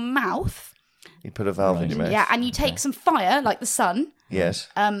that in your mouth. You put a valve in your mouth. Yeah, and you take some fire, like the sun. Yes.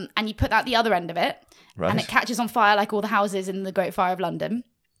 And you put that at the other end of it. Right. And it catches on fire like all the houses in the Great Fire of London.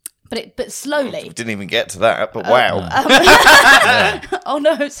 But slowly. We didn't even get to that, but wow. Oh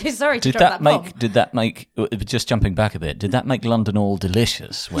no, so sorry to drop that bomb. Did that make, just jumping back a bit, did that make London all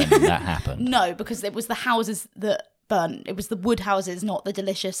delicious when that happened? No, because it was the houses that burnt. It was the wood houses, not the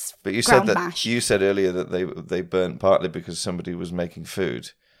delicious But you ground said that mash. you said earlier that they burnt partly because somebody was making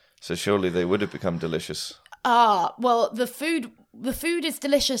food. So surely they would have become delicious. Well, the food is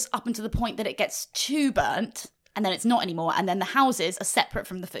delicious up until the point that it gets too burnt, and then it's not anymore, and then the houses are separate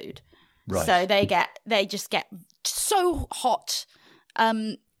from the food. Right. So they just get so hot,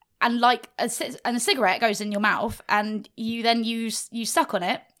 and like a cigarette goes in your mouth, and you suck on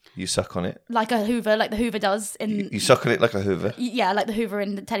it. You suck on it like a Hoover, like the Hoover does in. You suck on it like a Hoover. Yeah, like the Hoover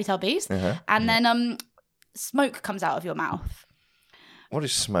in the Teletubbies, and then smoke comes out of your mouth. What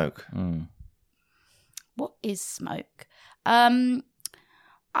is smoke? What is smoke? When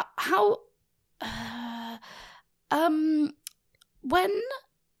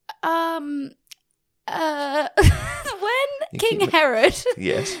King Herod.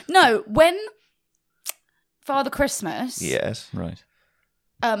 Yes. No, when Father Christmas. Yes. Right.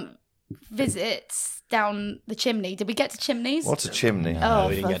 Visits down the chimney. Did we get to chimneys? What's a chimney? No,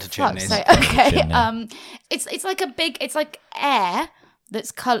 we didn't get to chimneys. Okay. Chimney. It's like it's like air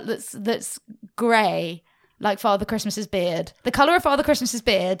that's grey, like Father Christmas's beard. The colour of Father Christmas's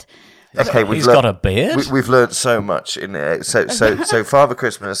beard. Okay, he's got a beard. We've learned so much in there. So Father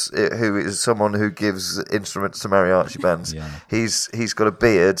Christmas, who is someone who gives instruments to mariachi bands, he's got a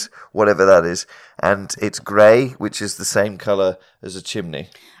beard, whatever that is, and it's grey, which is the same colour as a chimney.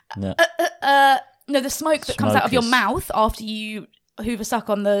 No. No, the smoke that comes out of your mouth after you Hoover suck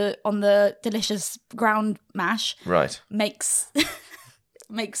on the delicious ground mash. Right. Makes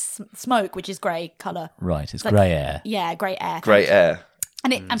smoke, which is grey colour. Right, it's grey air. Yeah, grey air. Grey air.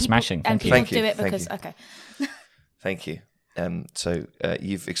 And people, smashing. And Thank people you. do it Thank because you. okay. Thank you. So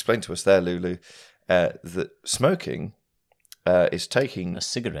you've explained to us there, Lulu, that smoking is taking A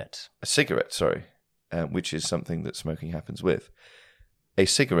cigarette. A cigarette, sorry, which is something that smoking happens with. A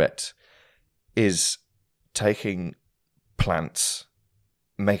cigarette is taking plants,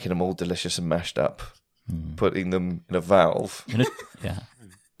 making them all delicious and mashed up, putting them in a valve,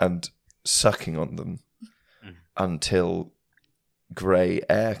 and sucking on them until grey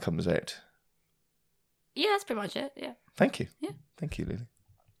air comes out. Yeah, that's pretty much it. Yeah. Thank you. Yeah. Thank you, Lily.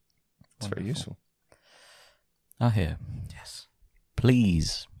 It's very useful. Ahir. Yes.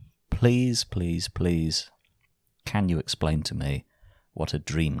 Please, can you explain to me what a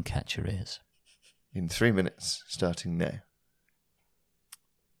dream catcher is? In 3 minutes, starting now.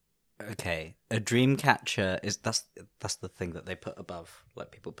 Okay, a dream catcher is that's the thing that they put above,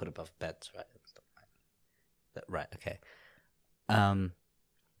 like people put above beds, right? Right. Okay.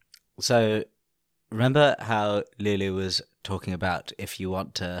 So remember how Lulu was talking about if you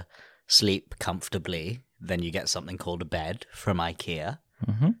want to sleep comfortably, then you get something called a bed from IKEA.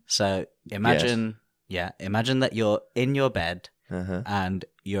 Mm-hmm. So imagine that you're in your bed and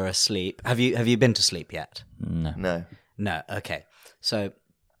you're asleep. Have you been to sleep yet? No. No. Okay. So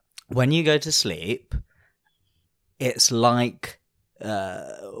when you go to sleep, it's like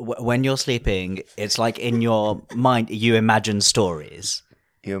when you're sleeping, it's like in your mind you imagine stories.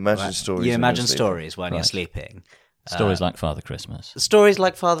 You imagine stories. You imagine stories when you're sleeping. Stories like Father Christmas. Stories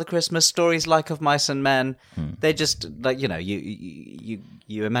like Father Christmas. Stories like Of Mice and Men. They just like you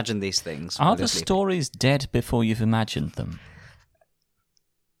imagine these things. Are the stories dead before you've imagined them?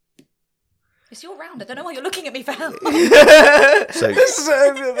 It's your round. I don't know why you're looking at me for help. Be a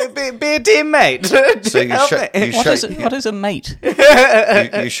teammate. So what is a mate?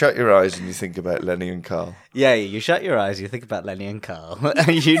 you shut your eyes and you think about Lenny and Carl. Yeah, you shut your eyes, you think about Lenny and Carl,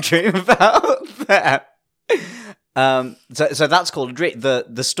 and you dream about that. So that's called a dream.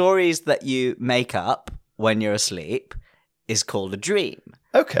 The stories that you make up when you're asleep is called a dream.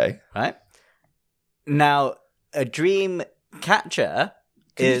 Okay. Right? Now, a dream catcher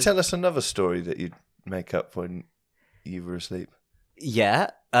Can you tell us another story that you'd make up when you were asleep?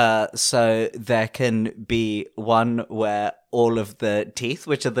 Yeah. So there can be one where all of the teeth,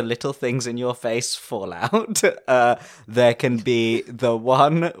 which are the little things in your face, fall out. There can be the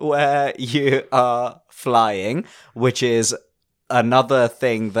one where you are flying, which is another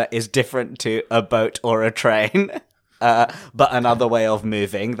thing that is different to a boat or a train. But another way of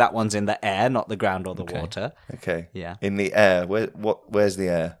moving. That one's in the air, not the ground or the water. Okay. Yeah. In the air. Where's the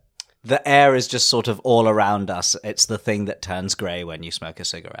air? The air is just sort of all around us. It's the thing that turns grey when you smoke a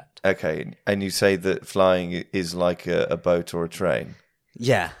cigarette. Okay. And you say that flying is like a boat or a train?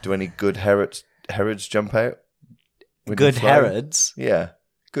 Yeah. Do any good Herods jump out? Good Herods? Yeah.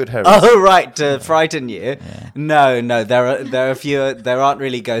 Good Herods. Oh, right, to frighten you. Yeah. No, there aren't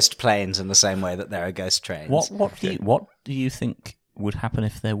really ghost planes in the same way that there are ghost trains. What do you think would happen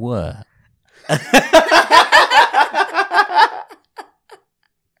if there were?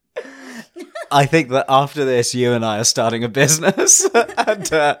 I think that after this, you and I are starting a business.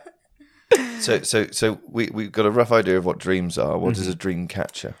 So we've got a rough idea of what dreams are. What is a dream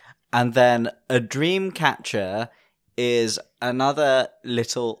catcher? And then a dream catcher is another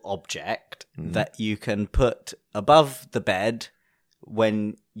little object that you can put above the bed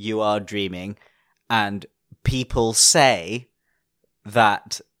when you are dreaming, and people say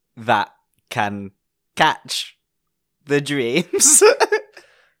that can catch the dreams.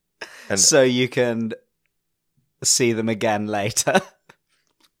 And so you can see them again later.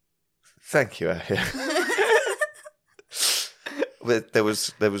 Thank you, Ahir. There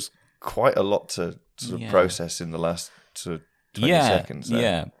was quite a lot to sort of process in the last sort of 20 seconds. There.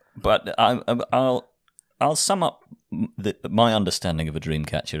 Yeah, but I'll sum up my understanding of a dream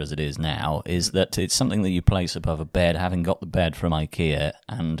catcher as it is now is that it's something that you place above a bed, having got the bed from IKEA,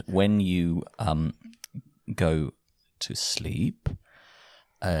 and when you go to sleep,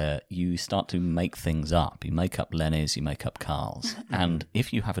 you start to make things up. You make up Lenny's, you make up Carl's. And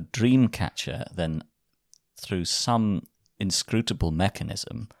if you have a dream catcher, then through some inscrutable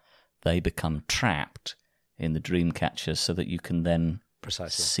mechanism, they become trapped in the dream catcher so that you can then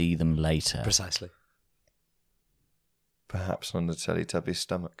see them later. Precisely. Perhaps on the Teletubby's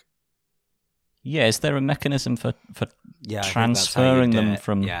stomach. Yeah, is there a mechanism for transferring them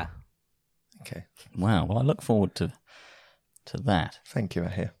from... Yeah. Okay. Wow, well, I look forward to that. Thank you,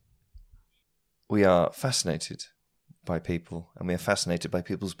 Ahir. We are fascinated by people, and we are fascinated by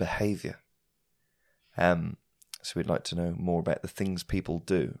people's behaviour. So we'd like to know more about the things people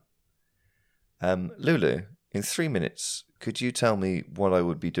do. Lulu, in 3 minutes, could you tell me what I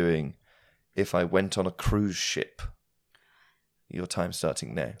would be doing if I went on a cruise ship? Your time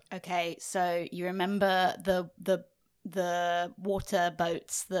starting now. Okay, so you remember the water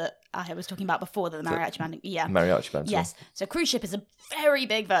boats that I was talking about before, the mariachi band? Yeah. Mariachi band. Yes. So cruise ship is a very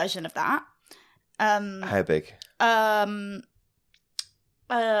big version of that. How big?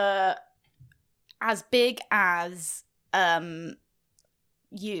 As big as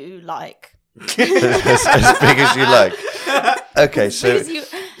you like. as big as you like. Okay,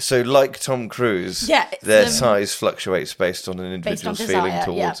 so like Tom Cruise, their size fluctuates based on an individual's feeling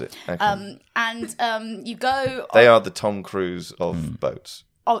towards it. Okay. And you go. They are the Tom Cruise of boats.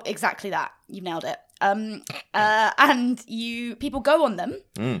 Oh, exactly that. You nailed it. And people go on them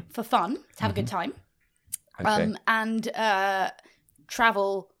for fun, to have a good time. Okay. And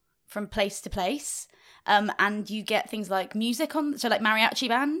travel from place to place. And you get things like music on, so like mariachi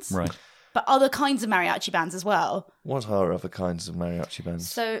bands. Right. But other kinds of mariachi bands as well. What are other kinds of mariachi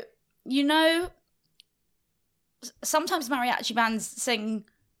bands? So, sometimes mariachi bands sing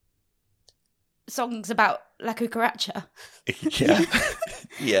songs about La Cucaracha. Yeah.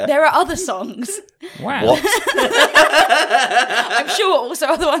 Yeah. There are other songs. Wow. What? I'm sure also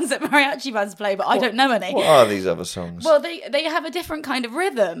other ones that mariachi bands play, but I don't know any. What are these other songs? Well, they have a different kind of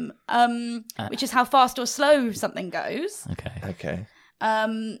rhythm, which is how fast or slow something goes. Okay.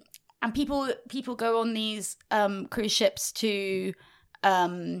 And people go on these cruise ships to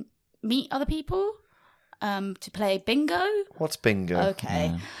meet other people, to play bingo. What's bingo?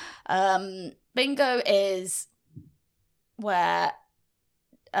 Okay. Bingo is where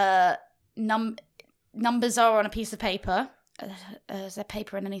numbers are on a piece of paper. Is there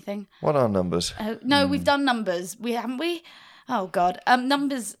paper in anything? What are numbers? No, we've done numbers. Haven't we? Oh God.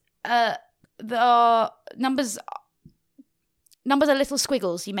 Numbers. Numbers are little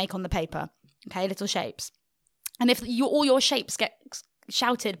squiggles you make on the paper. Okay, little shapes. And if all your shapes get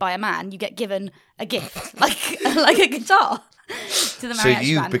shouted by a man, you get given a gift, like a guitar. To the mariachi so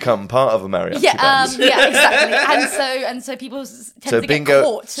you band. Become part of a mariachi band. Yeah, exactly. And so people tend to get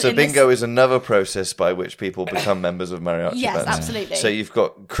caught. So bingo is another process by which people become members of mariachi bands. Yes, absolutely. So you've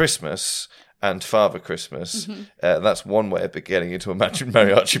got Christmas and Father Christmas. Mm-hmm. That's one way of getting into a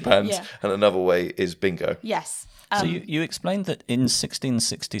mariachi band, and another way is bingo. Yes. So you explained that in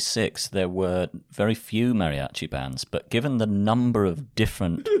 1666 there were very few mariachi bands, but given the number of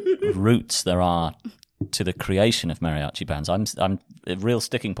different routes there are to the creation of mariachi bands, I'm a real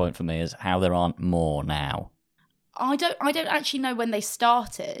sticking point for me is how there aren't more now. I don't actually know when they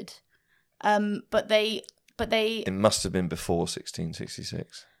started, but they. It must have been before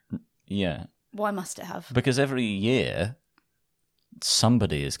 1666. Yeah. Why must it have? Because every year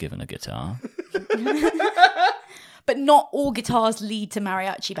somebody is given a guitar. But not all guitars lead to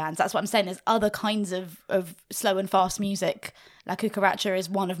mariachi bands. That's what I'm saying. There's other kinds of slow and fast music. La Cucaracha is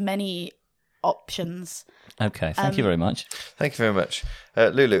one of many options. Okay, thank you very much. Thank you very much.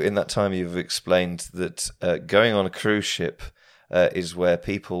 Lulu, in that time you've explained that going on a cruise ship is where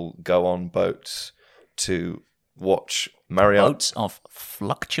people go on boats to watch mariachi... Boats of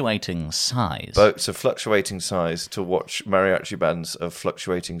fluctuating size. Boats of fluctuating size to watch mariachi bands of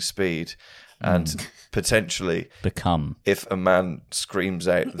fluctuating speed and potentially become... If a man screams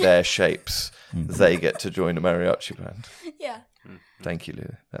out their shapes, they get to join a mariachi band. Yeah. Thank you,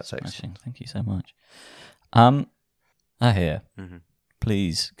 Lulu. That's excellent. Thank you so much. Ahir,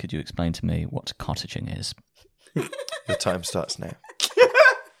 please, could you explain to me what cottaging is? Your time starts now.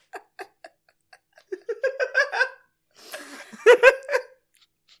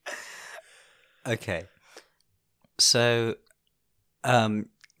 Okay. So, the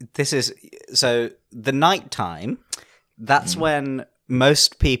nighttime, that's when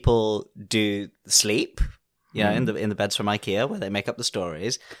most people do sleep. You know, in the beds from IKEA where they make up the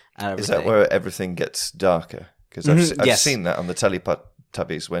stories. Is that where everything gets darker? Because I've seen that on the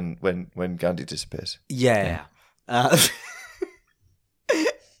Teletubbies when Gandhi disappears. Yeah.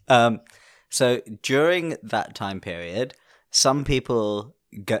 So during that time period, some people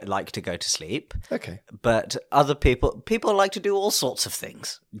like to go to sleep. Okay. But other people like to do all sorts of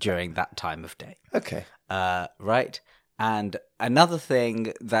things during that time of day. Okay. Right? And another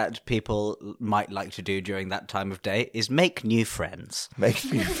thing that people might like to do during that time of day is make new friends. Make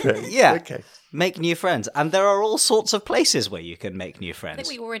new friends? Yeah. Okay. Make new friends. And there are all sorts of places where you can make new friends. I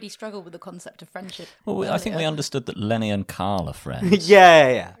think we already struggle with the concept of friendship. Well, I think we understood that Lenny and Carl are friends.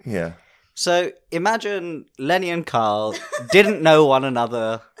 Yeah. Yeah. So imagine Lenny and Carl didn't know one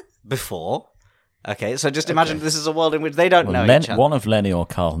another before, Okay, so just imagine this is a world in which they don't know each other. One of Lenny or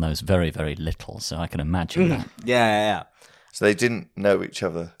Carl knows very, very little, so I can imagine that. Yeah. So they didn't know each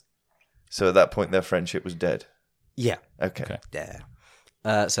other. So at that point, their friendship was dead. Yeah. Okay. Yeah.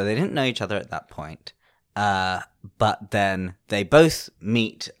 So they didn't know each other at that point. But then they both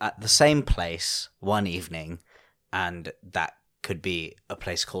meet at the same place one evening, and that could be a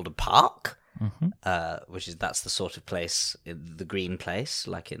place called a park. Mm-hmm. That's the sort of place, the green place,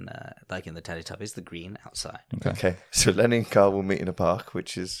 like in the Teletubbies, the green outside. Okay. So Lenny and Carl will meet in a park,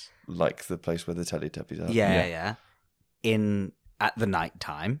 which is like the place where the Teletubbies are. Yeah. At the night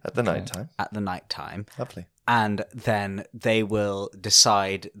time. At the night time. Lovely. And then they will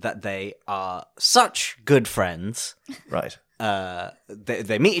decide that they are such good friends. Right.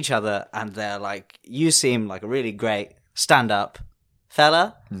 They meet each other and they're like, you seem like a really great stand-up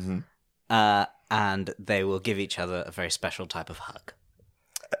fella. Mm-hmm. And they will give each other a very special type of hug.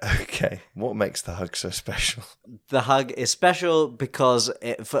 Okay. What makes the hug so special? The hug is special because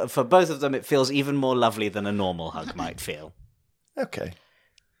for both of them, it feels even more lovely than a normal hug might feel. Okay.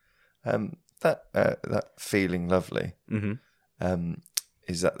 That feeling lovely,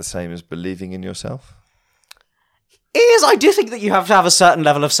 is that the same as believing in yourself? It is. I do think that you have to have a certain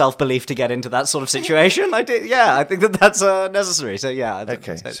level of self-belief to get into that sort of situation. I do. Yeah, I think that's necessary. So yeah.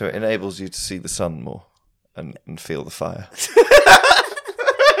 Okay, so it enables you to see the sun more and feel the fire.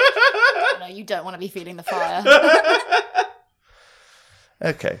 No, you don't want to be feeling the fire.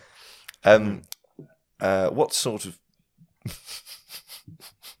 Okay. What sort of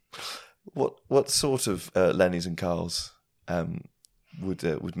what sort of Lenny's and Carl's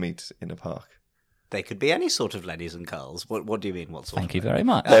would meet in a park? They could be any sort of Lenny's and Carl's. What do you mean? What sort? Thank you very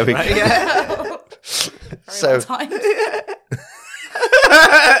much. There we go. Very well timed.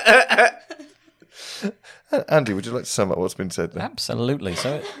 Andy, would you like to sum up what's been said there? Absolutely.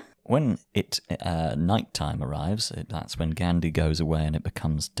 So when nighttime arrives, that's when Gandhi goes away and it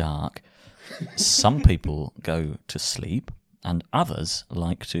becomes dark. Some people go to sleep, and others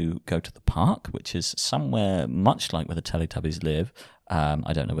like to go to the park, which is somewhere much like where the Teletubbies live.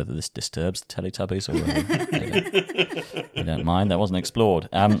 I don't know whether this disturbs the Teletubbies or they don't mind. That wasn't explored.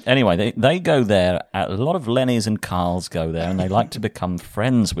 Anyway, they go there. A lot of Lennies and Carls go there, and they like to become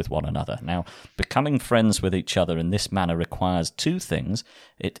friends with one another. Now, becoming friends with each other in this manner requires two things.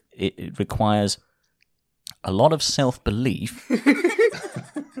 It requires a lot of self-belief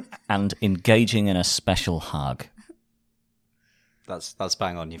and engaging in a special hug. That's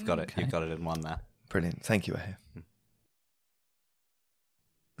bang on. You've got it. You've got it in one there. Brilliant. Thank you, Ahir.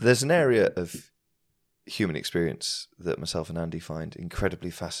 There's an area of human experience that myself and Andy find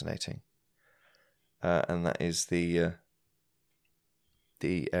incredibly fascinating, and that is the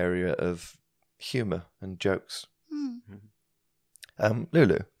area of humour and jokes.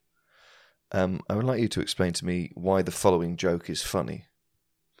 Lulu, I would like you to explain to me why the following joke is funny.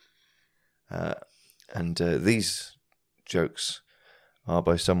 And these jokes are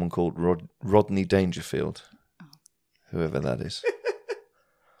by someone called Rodney Dangerfield, whoever that is.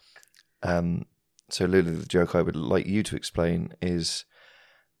 So Lulu, the joke I would like you to explain is,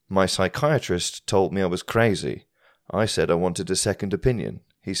 my psychiatrist told me I was crazy. I said I wanted a second opinion.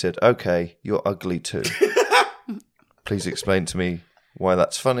 He said, okay, you're ugly too. Please explain to me why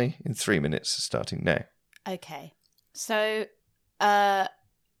that's funny in 3 minutes, starting now. Okay. So, a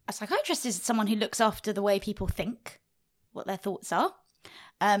psychiatrist is someone who looks after the way people think, what their thoughts are.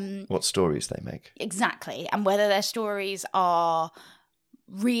 What stories they make. Exactly. And whether their stories are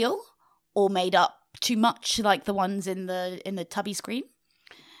real or made up too much, like the ones in the Tubby Scream.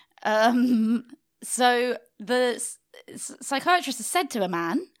 So the psychiatrist has said to a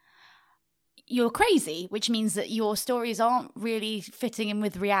man, you're crazy, which means that your stories aren't really fitting in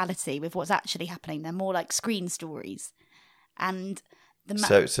with reality, with what's actually happening. They're more like screen stories. And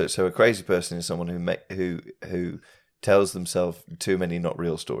so a crazy person is someone who tells themselves too many not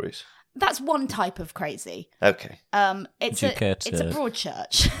real stories. That's one type of crazy. Okay. It's a broad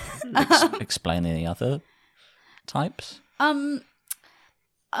church. Explain any other types?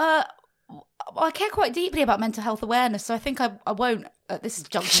 I care quite deeply about mental health awareness, so I think I won't at this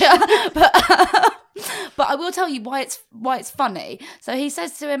juncture. but I will tell you why it's funny. So he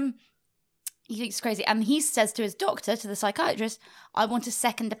says to him, he thinks it's crazy, and he says to his doctor, to the psychiatrist, I want a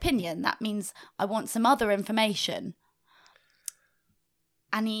second opinion. That means I want some other information.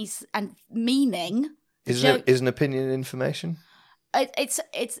 And meaning is an opinion information? It's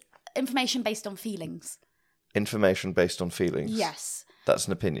information based on feelings. Information based on feelings. Yes. That's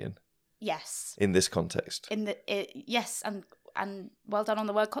an opinion. Yes. In this context. Yes, and well done on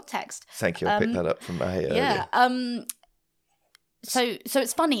the word context. Thank you. I picked that up from Ahir. Yeah. So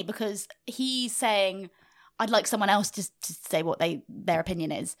it's funny because he's saying, I'd like someone else to say what their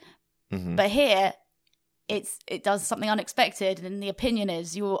opinion is. Mm-hmm. But here, it does something unexpected, and the opinion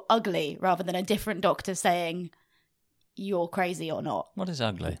is you're ugly, rather than a different doctor saying you're crazy or not. What is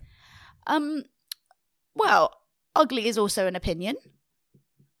ugly? Well, ugly is also an opinion.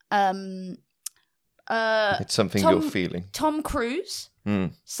 It's something you're feeling. Tom Cruise,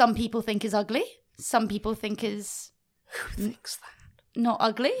 some people think is ugly. Some people think is... Who thinks that? Not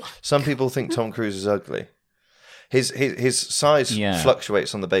ugly. Some people think Tom Cruise is ugly. His size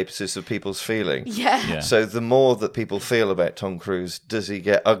fluctuates on the basis of people's feeling. Yeah. So the more that people feel about Tom Cruise, does he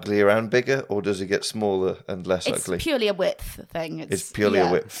get uglier and bigger, or does he get smaller and less ugly? It's purely a width thing. It's purely a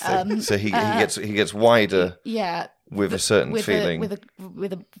width thing. So he gets wider. Yeah. With a certain feeling.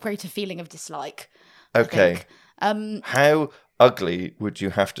 With a greater feeling of dislike. Okay. How ugly would you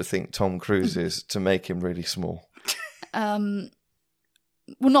have to think Tom Cruise is to make him really small? Well,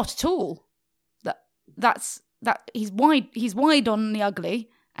 not at all. That's he's wide. He's wide on the ugly,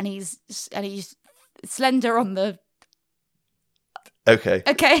 and he's slender on the. Okay.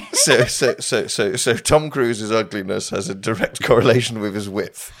 Okay. So Tom Cruise's ugliness has a direct correlation with his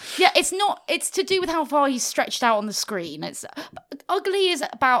width. Yeah, it's not. It's to do with how far he's stretched out on the screen. It's ugly is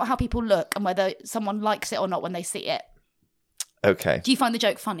about how people look and whether someone likes it or not when they see it. Okay. Do you find the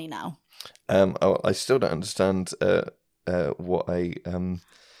joke funny now? I still don't understand what a.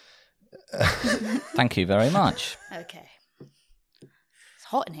 Thank you very much. Okay. It's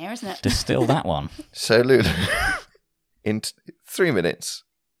hot in here, isn't it? Distill that one. So, Lulu, in 3 minutes,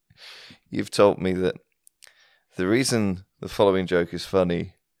 you've told me that the reason the following joke is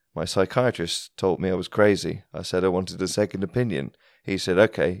funny, my psychiatrist told me I was crazy. I said I wanted a second opinion. He said,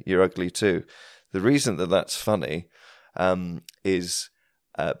 okay, you're ugly too. The reason that that's funny is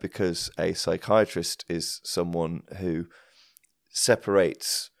because a psychiatrist is someone who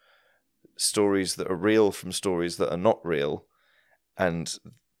separates stories that are real from stories that are not real, and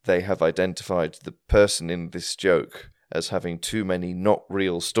they have identified the person in this joke as having too many not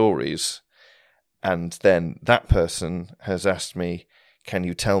real stories, and then that person has asked me, can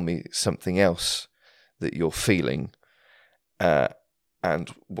you tell me something else that you're feeling? And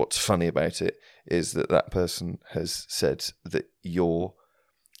what's funny about it is that person has said that you're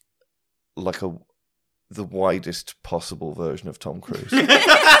like the widest possible version of Tom Cruise.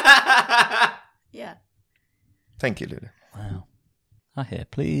 Yeah. Thank you, Lulu. Wow. Ahir,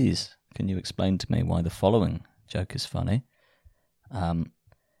 please, can you explain to me why the following joke is funny?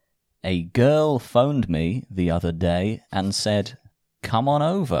 A girl phoned me the other day and said, come on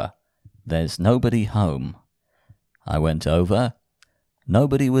over. There's nobody home. I went over.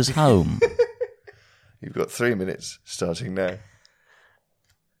 Nobody was home. You've got 3 minutes starting now.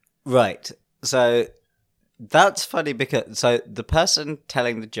 Right. So that's funny because the person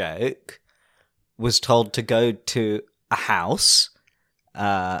telling the joke was told to go to a house. We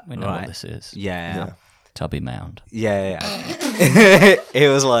know what this is. Yeah. Tubby Mound. Yeah. It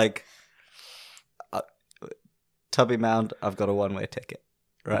was like, Tubby Mound, I've got a one-way ticket.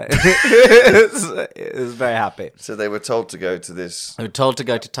 Right. It was very happy. So they were told to go to this. They were told to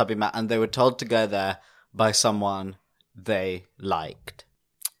go to Tubby Mound, and they were told to go there by someone they liked.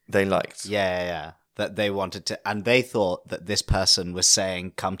 They liked? Yeah. That they wanted to, and they thought that this person was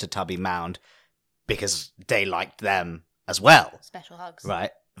saying, come to Tubby Mound because they liked them as well. Special hugs.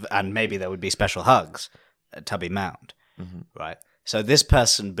 Right. And maybe there would be special hugs at Tubby Mound. Mm-hmm. Right. So this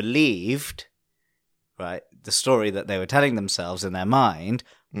person believed, right, the story that they were telling themselves in their mind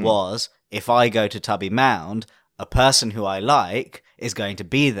was, if I go to Tubby Mound, a person who I like is going to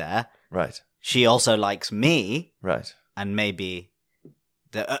be there. Right. She also likes me. Right. And maybe,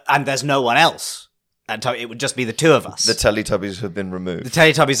 and there's no one else. And it would just be the two of us. The Teletubbies have been removed. The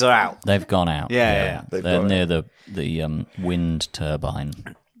Teletubbies are out. They've gone out. Yeah. They're near the wind turbine.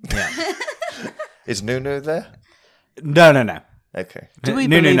 Yeah. Is Nunu there? No. Okay. Do we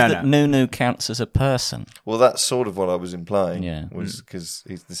believe that Nunu counts as a person? Well, that's sort of what I was implying. Yeah. Was because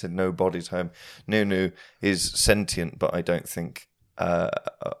they said no body's home. Nunu is sentient, but I don't think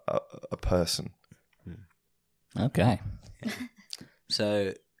a person. Okay.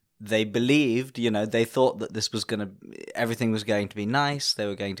 So they believed, they thought that this was everything was going to be nice. They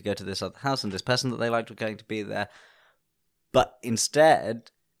were going to go to this other house, and this person that they liked was going to be there. But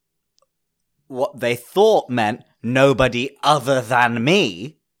instead, what they thought meant nobody other than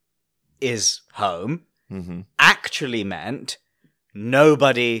me is home actually meant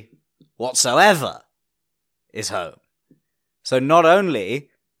nobody whatsoever is home. So not only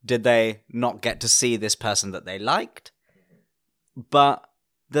did they not get to see this person that they liked, but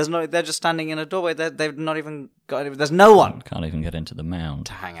They're just standing in a doorway. They've not even got. There's no one. Can't even get into the mound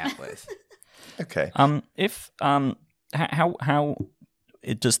to hang out with. Okay. How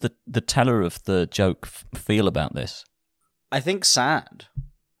does the teller of the joke feel about this? I think sad.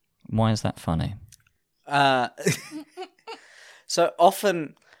 Why is that funny? So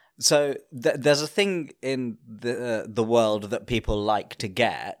often, there's a thing in the world that people like to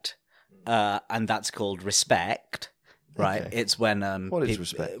get, and that's called respect. Right, Okay. it's when What is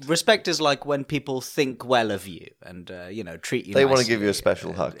respect? Respect is like when people think well of you and treat you. They want to nicely. give you a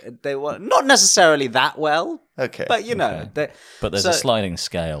special hug. They want not necessarily that well. Okay, but But there's a sliding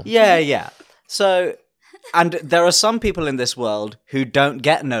scale. Yeah. So, and there are some people in this world who don't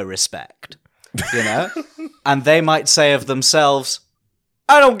get no respect. And they might say of themselves,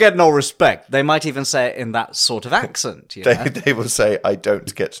 "I don't get no respect." They might even say it in that sort of accent. They will say, "I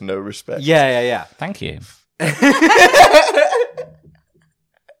don't get no respect." Yeah. Thank you.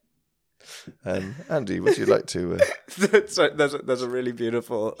 Andy, would you like to? So there's a really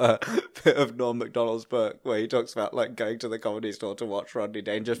beautiful bit of Norm Macdonald's book where he talks about like going to the Comedy Store to watch Rodney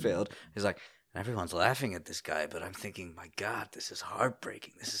Dangerfield. He's like, everyone's laughing at this guy, but I'm thinking, my God, this is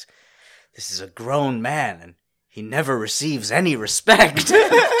heartbreaking. This is a grown man, and he never receives any respect.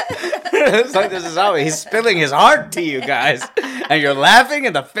 It's like, this is how he's spilling his heart to you guys, and you're laughing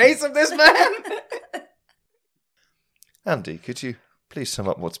in the face of this man. Andy, could you please sum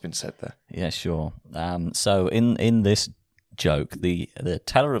up what's been said there? Yeah, sure. So in this joke, the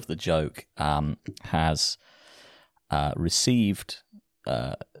teller of the joke has received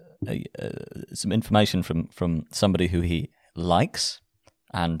some information from somebody who he likes,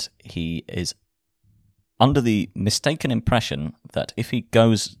 and he is under the mistaken impression that if he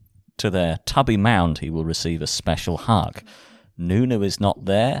goes to their tubby mound, he will receive a special hug. Nunu is not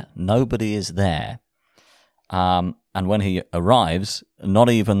there. Nobody is there. And when he arrives, not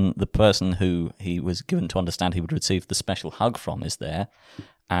even the person who he was given to understand he would receive the special hug from is there,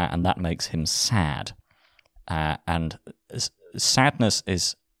 and that makes him sad. And sadness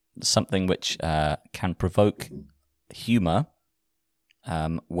is something which can provoke humour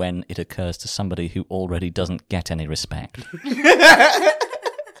when it occurs to somebody who already doesn't get any respect.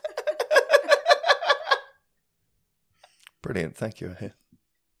 Brilliant, thank you, Ahir.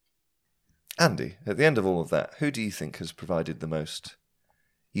 Andy, at the end of all of that, who do you think has provided the most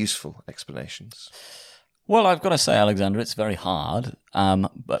useful explanations? Well, I've got to say, Alexander, it's very hard.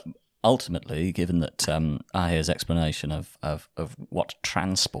 But ultimately, given that Ahir's explanation of what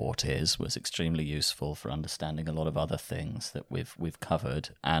transport is was extremely useful for understanding a lot of other things that we've covered,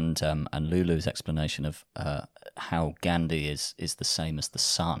 and Lulu's explanation of how Gandhi is the same as the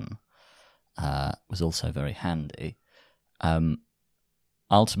sun was also very handy.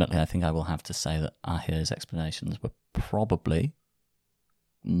 Ultimately, I think I will have to say that Ahir's explanations were probably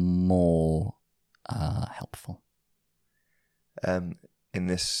more helpful. In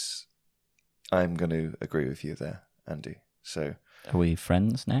this, I'm going to agree with you there, Andy. So, are we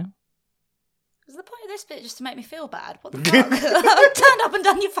friends now? Was the point of this bit just to make me feel bad? What the fuck? I've turned up and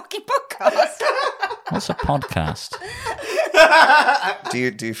done your fucking podcast. What's a podcast?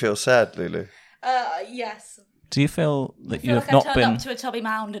 Do you feel sad, Lulu? Yes. Do you feel that you have like not I been turned up to a tubby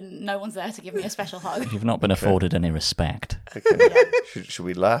mound and no one's there to give me a special hug? You've not been afforded any respect. Okay. Should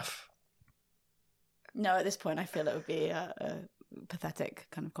we laugh? No, at this point, I feel it would be a pathetic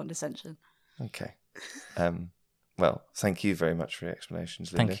kind of condescension. Okay. Well, thank you very much for your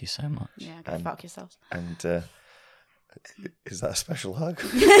explanations, Lulu. Thank you so much. Yeah, go fuck yourselves. And is that a special hug?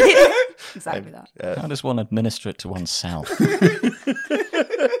 Exactly that. How does one administer it to oneself?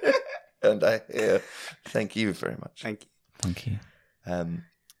 And thank you very much. Thank you. Thank you.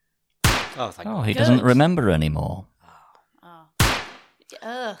 Thank you. He doesn't remember anymore.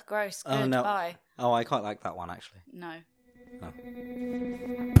 Ugh, gross. Good. Oh, no. Bye. Oh, I quite like that one, actually. No.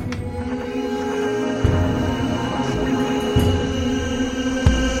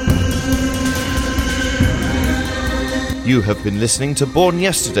 You have been listening to Born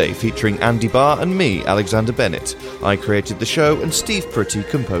Yesterday, featuring Andy Barr and me, Alexander Bennett. I created the show and Steve Pretty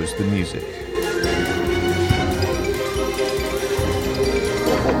composed the music.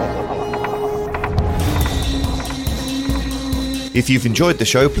 If you've enjoyed the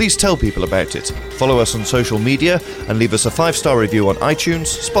show, please tell people about it. Follow us on social media and leave us a 5-star review on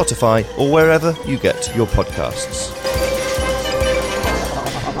iTunes, Spotify, or wherever you get your podcasts.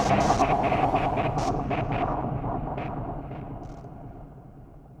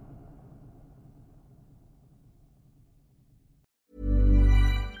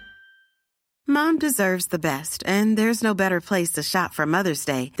 Mom Mom deserves the best, and there's no better place to shop for Mother's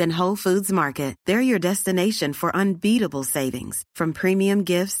Day than Whole Foods Market. They're your destination for unbeatable savings, from premium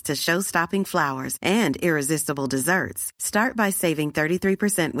gifts to show-stopping flowers and irresistible desserts. Start by saving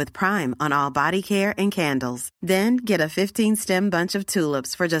 33% with Prime on all body care and candles. Then get a 15-stem bunch of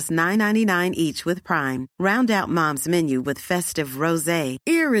tulips for just $9.99 each with Prime. Round out Mom's menu with festive rosé,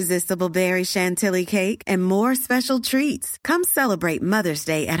 irresistible berry chantilly cake, and more special treats. Come celebrate Mother's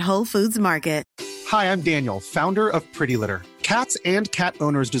Day at Whole Foods Market. Hi, I'm Daniel, founder of Pretty Litter. Cats and cat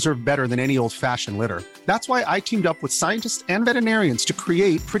owners deserve better than any old-fashioned litter. That's why I teamed up with scientists and veterinarians to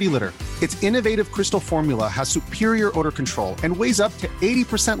create Pretty Litter. Its innovative crystal formula has superior odor control and weighs up to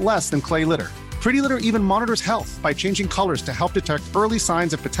 80% less than clay litter. Pretty Litter even monitors health by changing colors to help detect early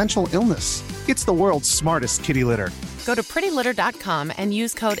signs of potential illness. It's the world's smartest kitty litter. Go to prettylitter.com and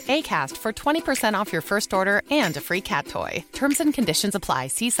use code ACAST for 20% off your first order and a free cat toy. Terms and conditions apply.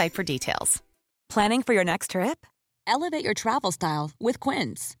 See site for details. Planning for your next trip? Elevate your travel style with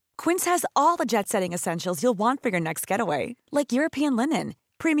Quince. Quince has all the jet-setting essentials you'll want for your next getaway, like European linen,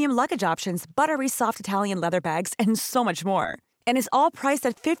 premium luggage options, buttery soft Italian leather bags, and so much more. And is all priced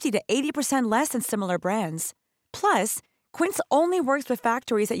at 50 to 80% less than similar brands. Plus, Quince only works with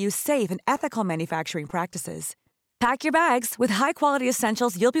factories that use safe and ethical manufacturing practices. Pack your bags with high-quality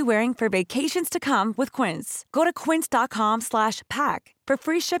essentials you'll be wearing for vacations to come with Quince. Go to quince.com/pack for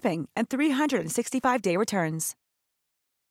free shipping and 365-day returns.